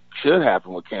think should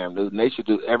happen with Cam Newton. They should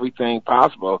do everything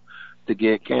possible to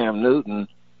get Cam Newton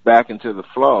back into the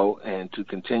flow and to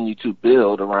continue to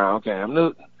build around Cam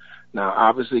Newton. Now,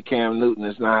 obviously, Cam Newton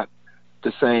is not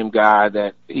the same guy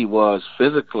that he was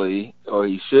physically, or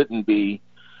he shouldn't be,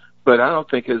 but I don't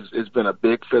think it's been a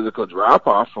big physical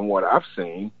drop-off from what I've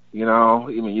seen. You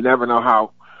never know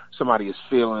how somebody is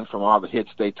feeling from all the hits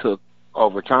they took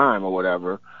over time or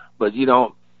whatever, but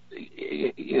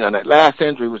that last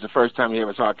injury was the first time you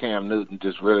ever saw Cam Newton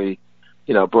just really,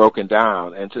 broken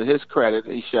down. And to his credit,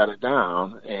 he shut it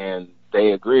down, and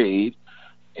they agreed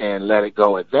and let it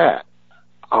go at that.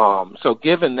 So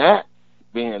given that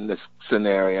being the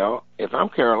scenario, if I'm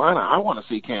Carolina, I want to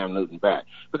see Cam Newton back,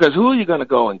 because who are you going to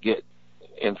go and get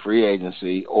in free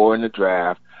agency or in the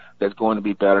draft that's going to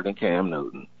be better than Cam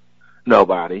Newton?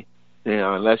 Nobody,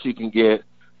 unless you can get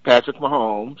Patrick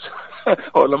Mahomes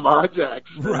or Lamar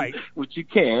Jackson, right? Which you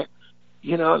can't,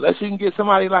 unless you can get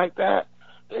somebody like that.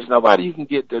 There's nobody you can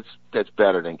get that's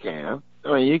better than Cam.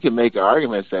 I mean, you can make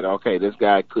arguments that, okay, this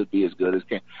guy could be as good as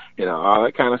Cam, all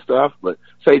that kind of stuff. But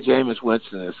say Jameis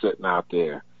Winston is sitting out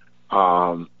there,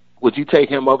 Would you take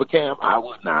him over Cam? I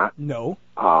would not. No.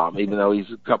 Even though he's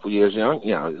a couple years young,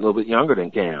 a little bit younger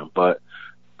than Cam. But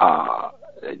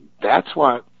that's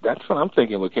what I'm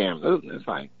thinking with Cam Newton. It's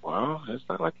like, well, it's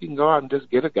not like you can go out and just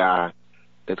get a guy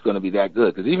that's going to be that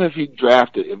good. Because even if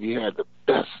you had the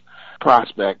best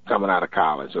prospect coming out of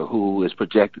college, or who is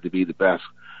projected to be the best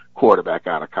quarterback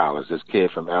out of college, this kid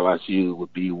from LSU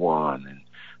would be one. And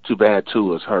too bad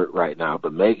Tua's hurt right now.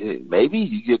 But maybe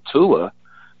you get Tua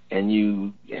and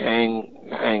you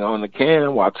hang on to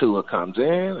Cam while Tua comes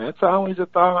in. That's always a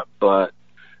thought, but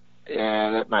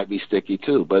yeah, that might be sticky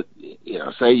too. But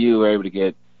say you were able to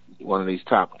get one of these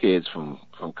top kids from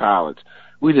college.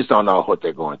 We just don't know what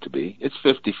they're going to be. It's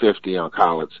 50-50 on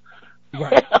college.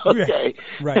 Right. Okay.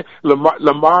 Right.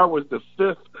 Lamar was the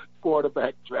 5th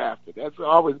quarterback drafted. That's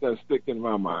always going to stick in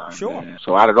my mind. Sure. Man.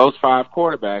 So out of those 5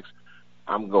 quarterbacks,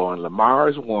 I'm going Lamar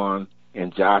is 1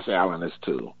 and Josh Allen is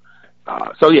 2.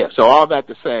 So all that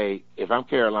to say, if I'm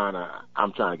Carolina,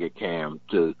 I'm trying to get Cam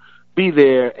to be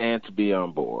there and to be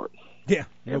on board. Yeah,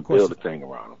 and build a thing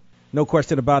around him. No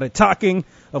question about it. Talking,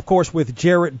 of course, with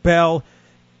Jarrett Bell,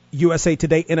 USA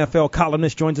Today NFL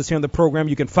columnist, joins us here on the program.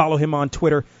 You can follow him on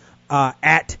Twitter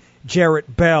at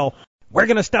Jarrett Bell. We're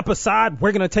going to step aside.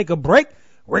 We're going to take a break.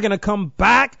 We're going to come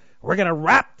back. We're going to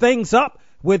wrap things up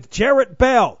with Jarrett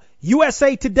Bell,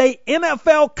 USA Today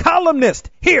NFL columnist,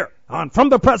 here on From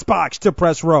the Press Box to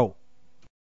Press Row.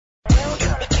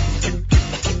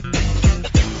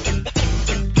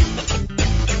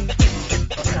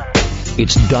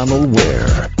 It's Donald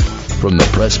Ware, From the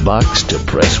Press Box to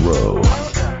Press Row.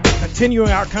 Continuing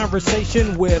our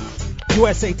conversation with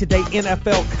USA Today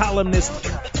NFL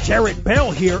columnist Jarrett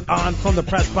Bell here on From the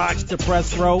Press Box to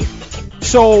Press Row.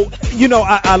 So,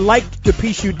 I liked the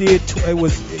piece you did.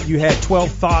 You had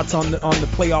 12 thoughts on the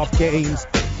playoff games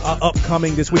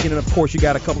upcoming this weekend, and of course you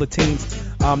got a couple of teams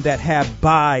that have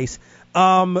byes.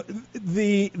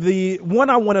 The one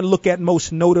I want to look at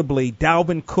most notably,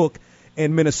 Dalvin Cook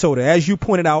and Minnesota. As you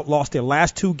pointed out, lost their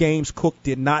last 2 games. Cook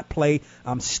did not play.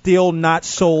 I'm still not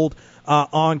sold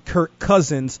on Kirk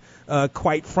Cousins,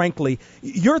 quite frankly.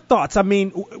 Your thoughts? I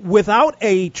mean, without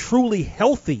a truly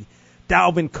healthy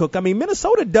Dalvin Cook, I mean,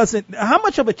 Minnesota doesn't – how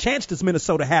much of a chance does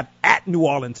Minnesota have at New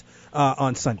Orleans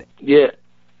on Sunday? Yeah.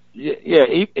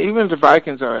 Even if the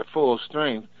Vikings are at full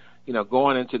strength,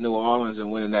 going into New Orleans and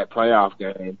winning that playoff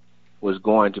game was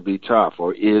going to be tough,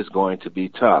 or is going to be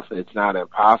tough. It's not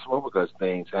impossible because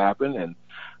things happen, and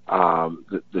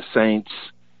the Saints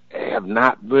have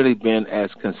not really been as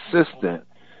consistent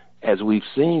as we've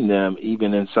seen them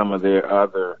even in some of their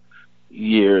other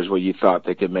years where you thought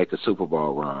they could make a Super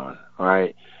Bowl run,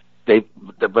 right?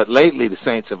 But lately the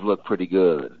Saints have looked pretty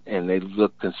good, and they've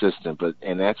looked consistent,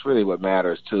 and that's really what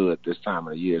matters too at this time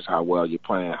of the year, is how well you're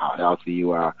playing, how healthy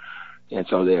you are. And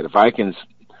so the Vikings,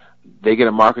 they get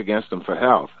a mark against them for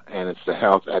health, and it's the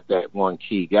health at that one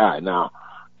key guy. Now,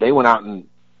 they went out and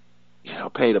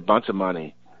paid a bunch of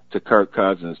money to Kirk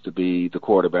Cousins to be the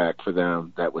quarterback for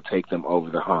them that would take them over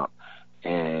the hump.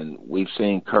 And we've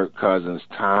seen Kirk Cousins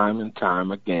time and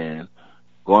time again,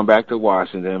 going back to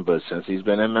Washington, but since he's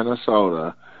been in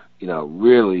Minnesota,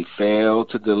 really failed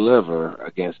to deliver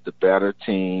against the better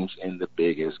teams in the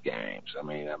biggest games. I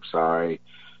mean, I'm sorry,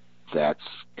 that's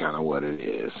kind of what it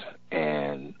is.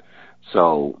 And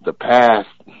so the past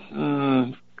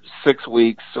 6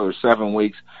 weeks or 7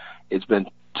 weeks, it's been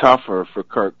tougher for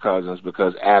Kirk Cousins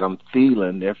because Adam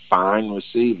Thielen, their fine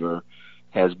receiver,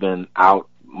 has been out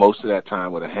most of that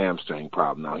time with a hamstring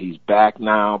problem. Now, he's back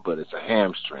now, but it's a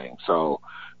hamstring. So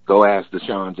go ask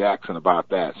Deshaun Jackson about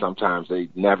that. Sometimes they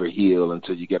never heal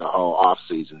until you get a whole off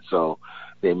season. So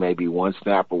they may be one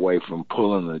snap away from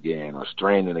pulling again or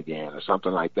straining again or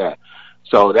something like that.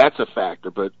 So that's a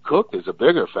factor. But Cook is a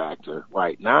bigger factor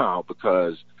right now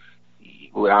because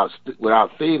without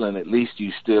Thielen, at least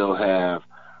you still have,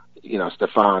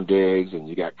 Stephon Diggs, and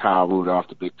you got Kyle Rudolph,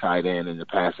 the big tight end in the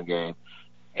passing game.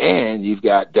 And you've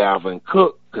got Dalvin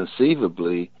Cook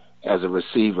conceivably as a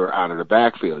receiver out of the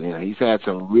backfield. He's had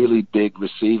some really big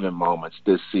receiving moments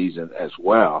this season as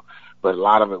well, but a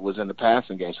lot of it was in the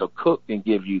passing game. So Cook can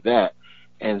give you that.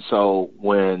 And so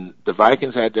when the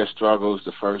Vikings had their struggles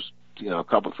the first,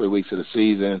 couple, 3 weeks of the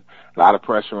season, a lot of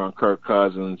pressure on Kirk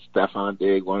Cousins, Stephon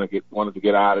Diggs wanted to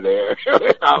get out of there,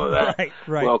 all of that.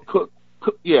 Right. Well, Cook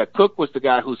was the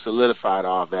guy who solidified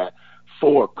all that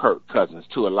for Kirk Cousins,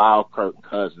 to allow Kirk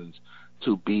Cousins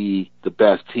to be the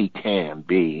best he can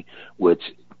be, which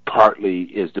partly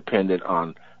is dependent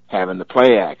on having the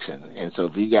play action. And so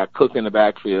if you got Cook in the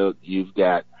backfield, you've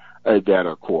got a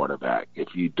better quarterback.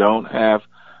 If you don't have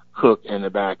Cook in the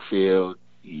backfield,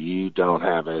 you don't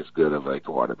have as good of a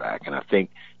quarterback. And I think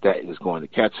that is going to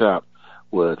catch up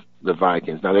with the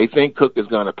Vikings. Now, they think Cook is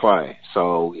going to play.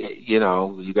 So, you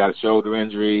got a shoulder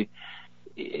injury.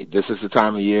 This is the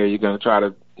time of year you're going to try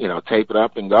to, tape it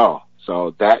up and go.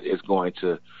 So that is going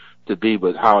to be,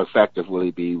 but how effective will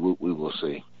he be, we will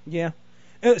see. Yeah.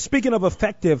 Speaking of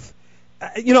effective,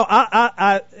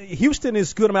 Houston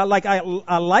is good. I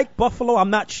like Buffalo.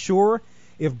 I'm not sure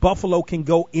if Buffalo can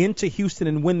go into Houston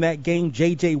and win that game,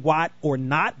 J.J. Watt or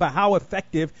not, but how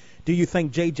effective do you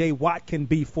think J.J. Watt can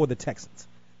be for the Texans?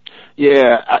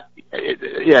 Yeah,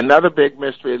 another big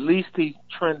mystery. At least he's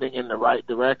trending in the right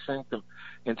direction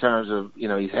in terms of,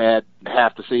 he's had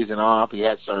half the season off. He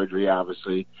had surgery,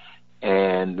 obviously,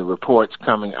 and the reports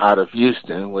coming out of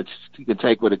Houston, which you can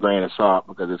take with a grain of salt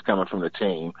because it's coming from the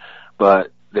team,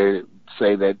 but they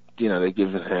say that, they're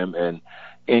giving him an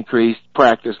increased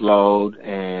practice load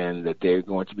and that they're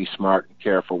going to be smart and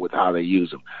careful with how they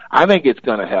use him. I think it's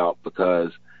going to help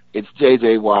because it's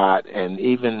J.J. Watt, and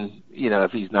even,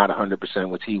 if he's not 100%,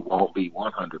 which he won't be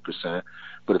 100%,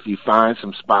 but if you find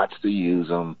some spots to use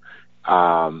him,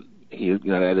 that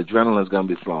adrenaline is going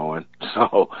to be flowing,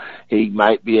 so he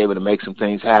might be able to make some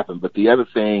things happen. But the other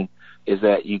thing is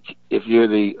that if you're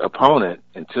the opponent,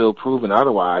 until proven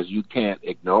otherwise, you can't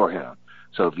ignore him.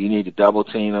 So if you need to double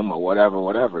team him or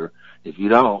whatever, if you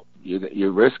don't,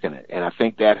 you're risking it. And I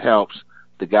think that helps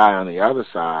the guy on the other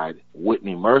side,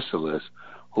 Whitney Mercilus,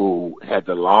 who had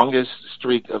the longest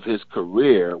streak of his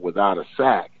career without a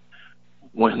sack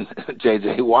when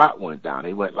J.J. Watt went down.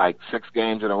 He went like 6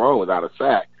 games in a row without a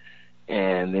sack.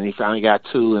 And then he finally got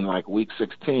 2 in like week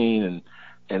 16,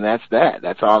 and that's that.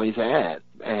 That's all he's had.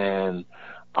 And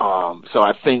so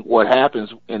I think what happens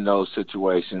in those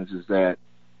situations is that,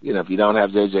 if you don't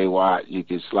have J.J. Watt, you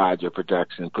can slide your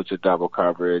protection, put your double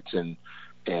coverage, and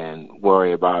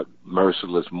worry about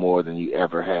Mercilus more than you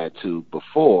ever had to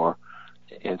before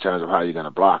in terms of how you're going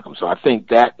to block him. So I think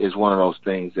that is one of those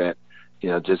things that,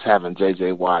 just having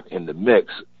J.J. Watt in the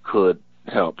mix could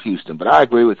help Houston. But I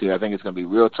agree with you. I think it's going to be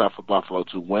real tough for Buffalo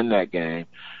to win that game.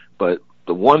 But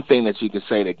the one thing that you can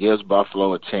say that gives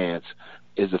Buffalo a chance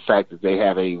is the fact that they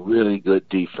have a really good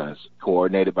defense,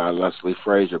 coordinated by Leslie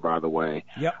Frazier, by the way,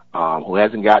 who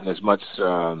hasn't gotten as much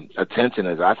attention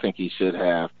as I think he should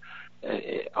have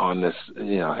on this,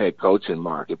 head coaching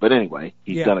market. But anyway,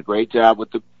 he's done a great job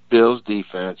with the Bills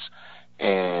defense,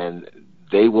 and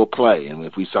they will play. And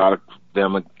if we saw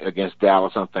them against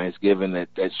Dallas on Thanksgiving,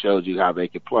 that shows you how they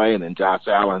could play. And then Josh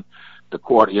Allen, the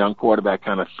young quarterback,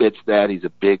 kind of fits that. He's a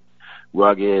big,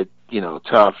 rugged,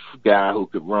 tough guy who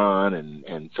could run,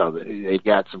 and so they've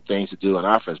got some things to do in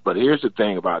offense. But here's the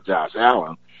thing about Josh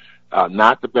Allen,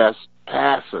 not the best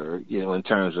passer, in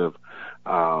terms of,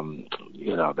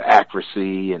 the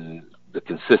accuracy and the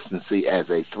consistency as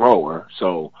a thrower.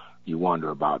 So you wonder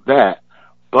about that.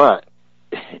 But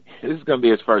this is going to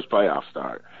be his first playoff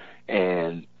start.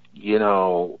 And,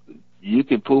 you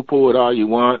can poo-poo it all you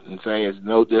want and say it's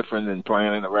no different than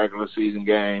playing in a regular season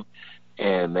game.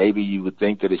 And maybe you would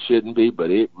think that it shouldn't be, but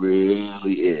it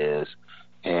really is.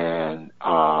 And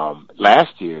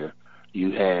last year,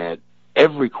 you had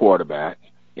every quarterback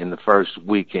in the first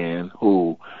weekend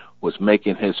who was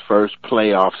making his first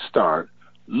playoff start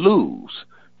lose.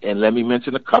 And let me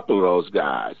mention a couple of those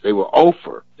guys. They were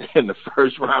 0-for in the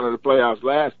first round of the playoffs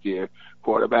last year,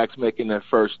 quarterbacks making their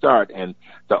first start. And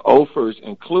the 0-fors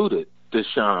included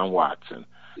Deshaun Watson,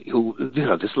 who,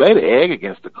 just laid an egg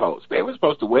against the Colts. They were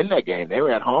supposed to win that game. They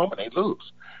were at home and they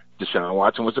lose. Deshaun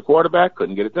Watson was the quarterback,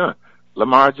 couldn't get it done.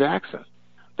 Lamar Jackson,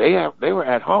 they were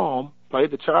at home,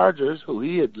 played the Chargers, who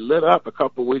he had lit up a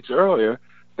couple weeks earlier.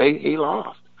 He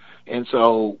lost. And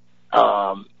so,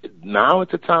 now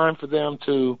it's a time for them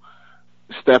to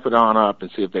step it on up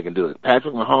and see if they can do it.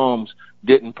 Patrick Mahomes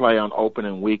didn't play on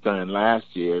opening weekend last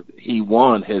year. He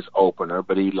won his opener,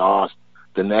 but he lost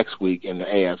the next week in the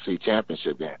AFC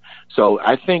Championship game. So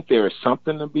I think there is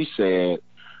something to be said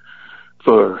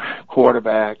for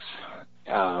quarterbacks,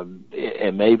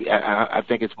 and maybe I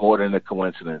think it's more than a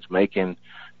coincidence, making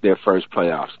their first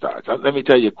playoff starts. Let me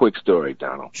tell you a quick story,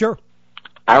 Donald. Sure.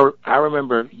 I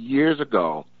remember years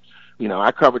ago,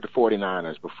 I covered the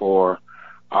 49ers before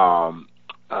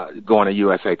going to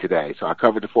USA Today. So I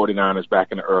covered the 49ers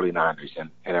back in the early 90s. And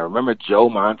I remember Joe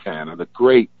Montana, the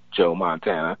great Joe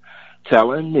Montana,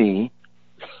 telling me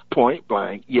point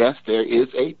blank, yes, there is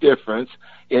a difference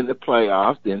in the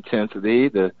playoffs, the intensity,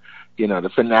 the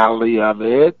finality of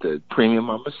it, the premium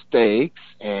of mistakes,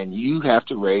 and you have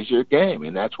to raise your game.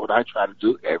 And that's what I try to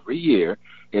do every year,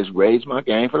 is raise my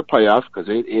game for the playoffs, because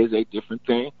it is a different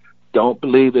thing. Don't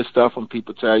believe this stuff when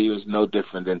people tell you it's no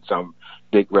different than some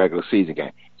big regular season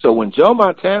game. So when Joe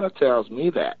Montana tells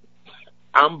me that,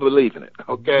 I'm believing it,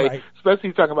 okay? Right.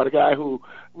 Especially talking about a guy who,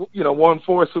 won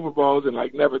 4 Super Bowls and,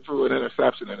 never threw an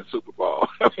interception in a Super Bowl.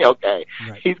 Okay,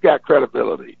 right. He's got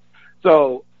credibility.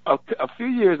 So a few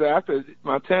years after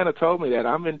Montana told me that,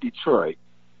 I'm in Detroit,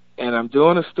 and I'm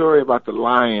doing a story about the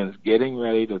Lions getting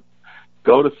ready to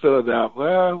go to Philadelphia.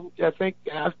 Well, I think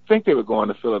they were going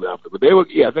to Philadelphia, but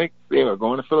I think they were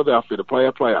going to Philadelphia to play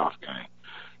a playoff game.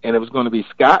 And it was going to be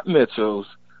Scott Mitchell's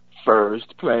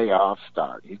first playoff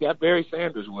start. He's got Barry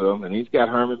Sanders with him, and he's got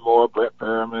Herman Moore, Brett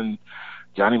Perriman,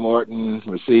 Johnny Morton,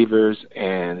 receivers,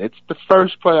 and it's the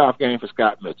first playoff game for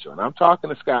Scott Mitchell. And I'm talking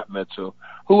to Scott Mitchell,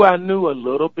 who I knew a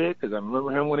little bit because I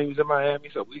remember him when he was in Miami.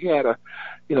 So we had a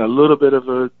little bit of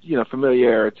a,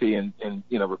 familiarity and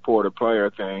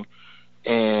reporter-player thing.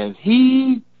 And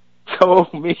he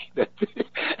told me that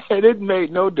it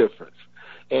made no difference,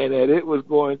 and that it was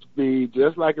going to be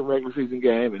just like a regular season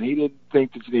game, and he didn't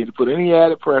think that you need to put any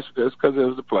added pressure just because it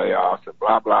was the playoffs and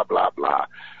blah, blah, blah, blah.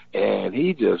 And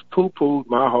he just poo-pooed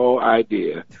my whole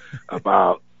idea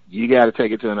about you got to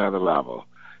take it to another level.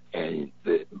 And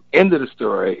the end of the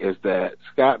story is that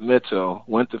Scott Mitchell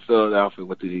went to Philadelphia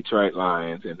with the Detroit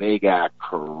Lions, and they got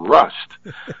crushed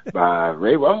by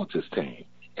Ray Rhodes' team.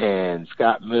 And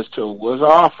Scott Mitchell was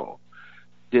awful,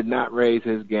 did not raise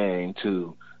his game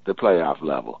to the playoff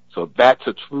level. So that's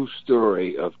a true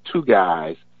story of 2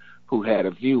 guys who had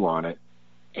a view on it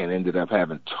and ended up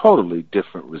having totally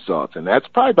different results. And that's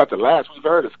probably about the last we've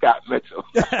heard of Scott Mitchell.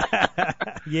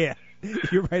 Yeah,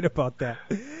 you're right about that.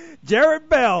 Jarrett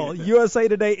Bell, USA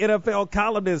Today NFL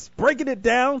columnist, breaking it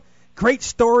down. Great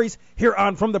stories here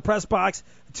on From the Press Box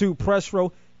to Press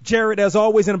Row. Jarrett, as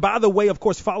always, and by the way, of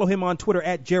course, follow him on Twitter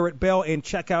at Jarrett Bell and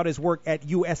check out his work at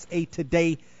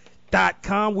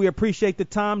usatoday.com. We appreciate the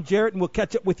time, Jarrett, and we'll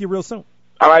catch up with you real soon.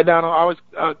 All right, Donald. Always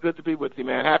good to be with you,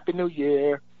 man. Happy New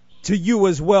Year. To you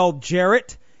as well,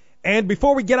 Jarrett. And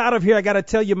before we get out of here, I got to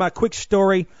tell you my quick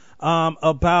story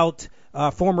about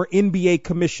former NBA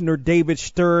Commissioner David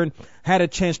Stern. Had a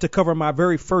chance to cover my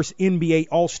very first NBA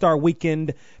All-Star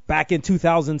Weekend back in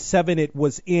 2007. It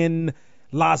was in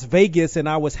Las Vegas, and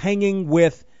I was hanging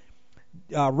with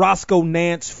Roscoe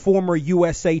Nance, former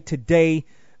USA Today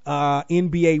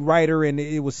NBA writer, and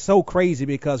it was so crazy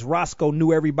because Roscoe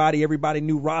knew everybody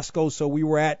knew Roscoe, so we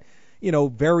were at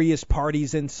various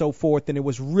parties and so forth, and it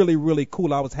was really, really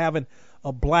cool. I was having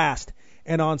a blast.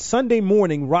 And on Sunday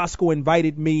morning, Roscoe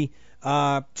invited me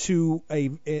to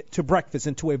breakfast,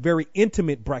 and to a very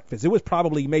intimate breakfast. It was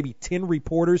probably maybe 10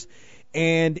 reporters,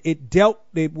 and it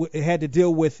had to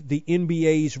deal with the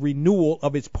NBA's renewal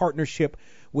of its partnership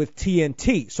with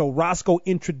TNT. So Roscoe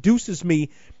introduces me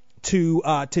to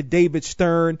David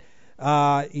Stern.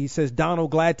 He says, "Donald,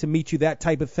 glad to meet you," that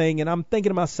type of thing. And I'm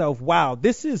thinking to myself, wow,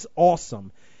 this is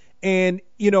awesome. And,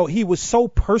 he was so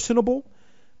personable.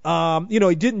 It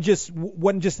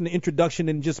wasn't just an introduction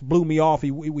and just blew me off.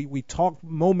 We talked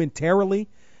momentarily.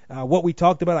 What we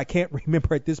talked about, I can't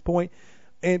remember at this point.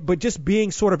 But just being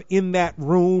sort of in that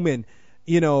room and,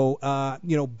 being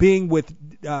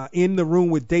in the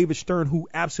room with David Stern, who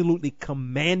absolutely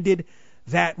commanded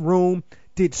that room,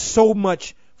 did so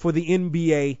much for the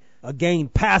NBA, again,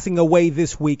 passing away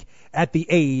this week at the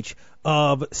age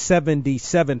of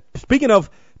 77. Speaking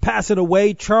of passing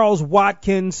away, Charles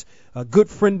Watkins, a good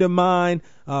friend of mine,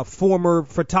 former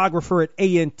photographer at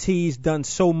A&T's, done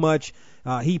so much.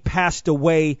 He passed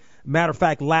away, matter of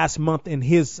fact, last month, and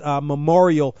his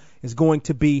memorial is going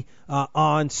to be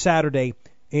on Saturday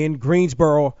in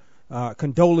Greensboro.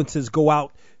 Condolences go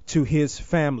out to his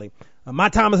family. My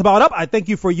time is about up. I thank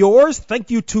you for yours.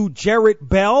 Thank you to Jarrett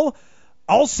Bell.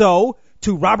 Also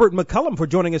to Robert McCullum for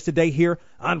joining us today here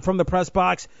on From the Press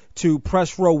Box to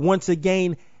Press Row. Once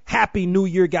again, Happy New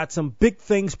Year. Got some big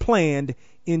things planned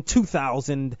in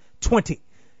 2020.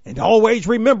 And always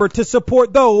remember to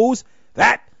support those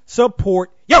that support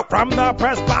you. From the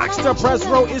Press Box to Press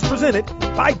Row is presented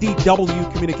by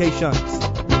DW Communications.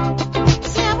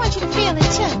 See, I want you to feel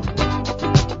it too.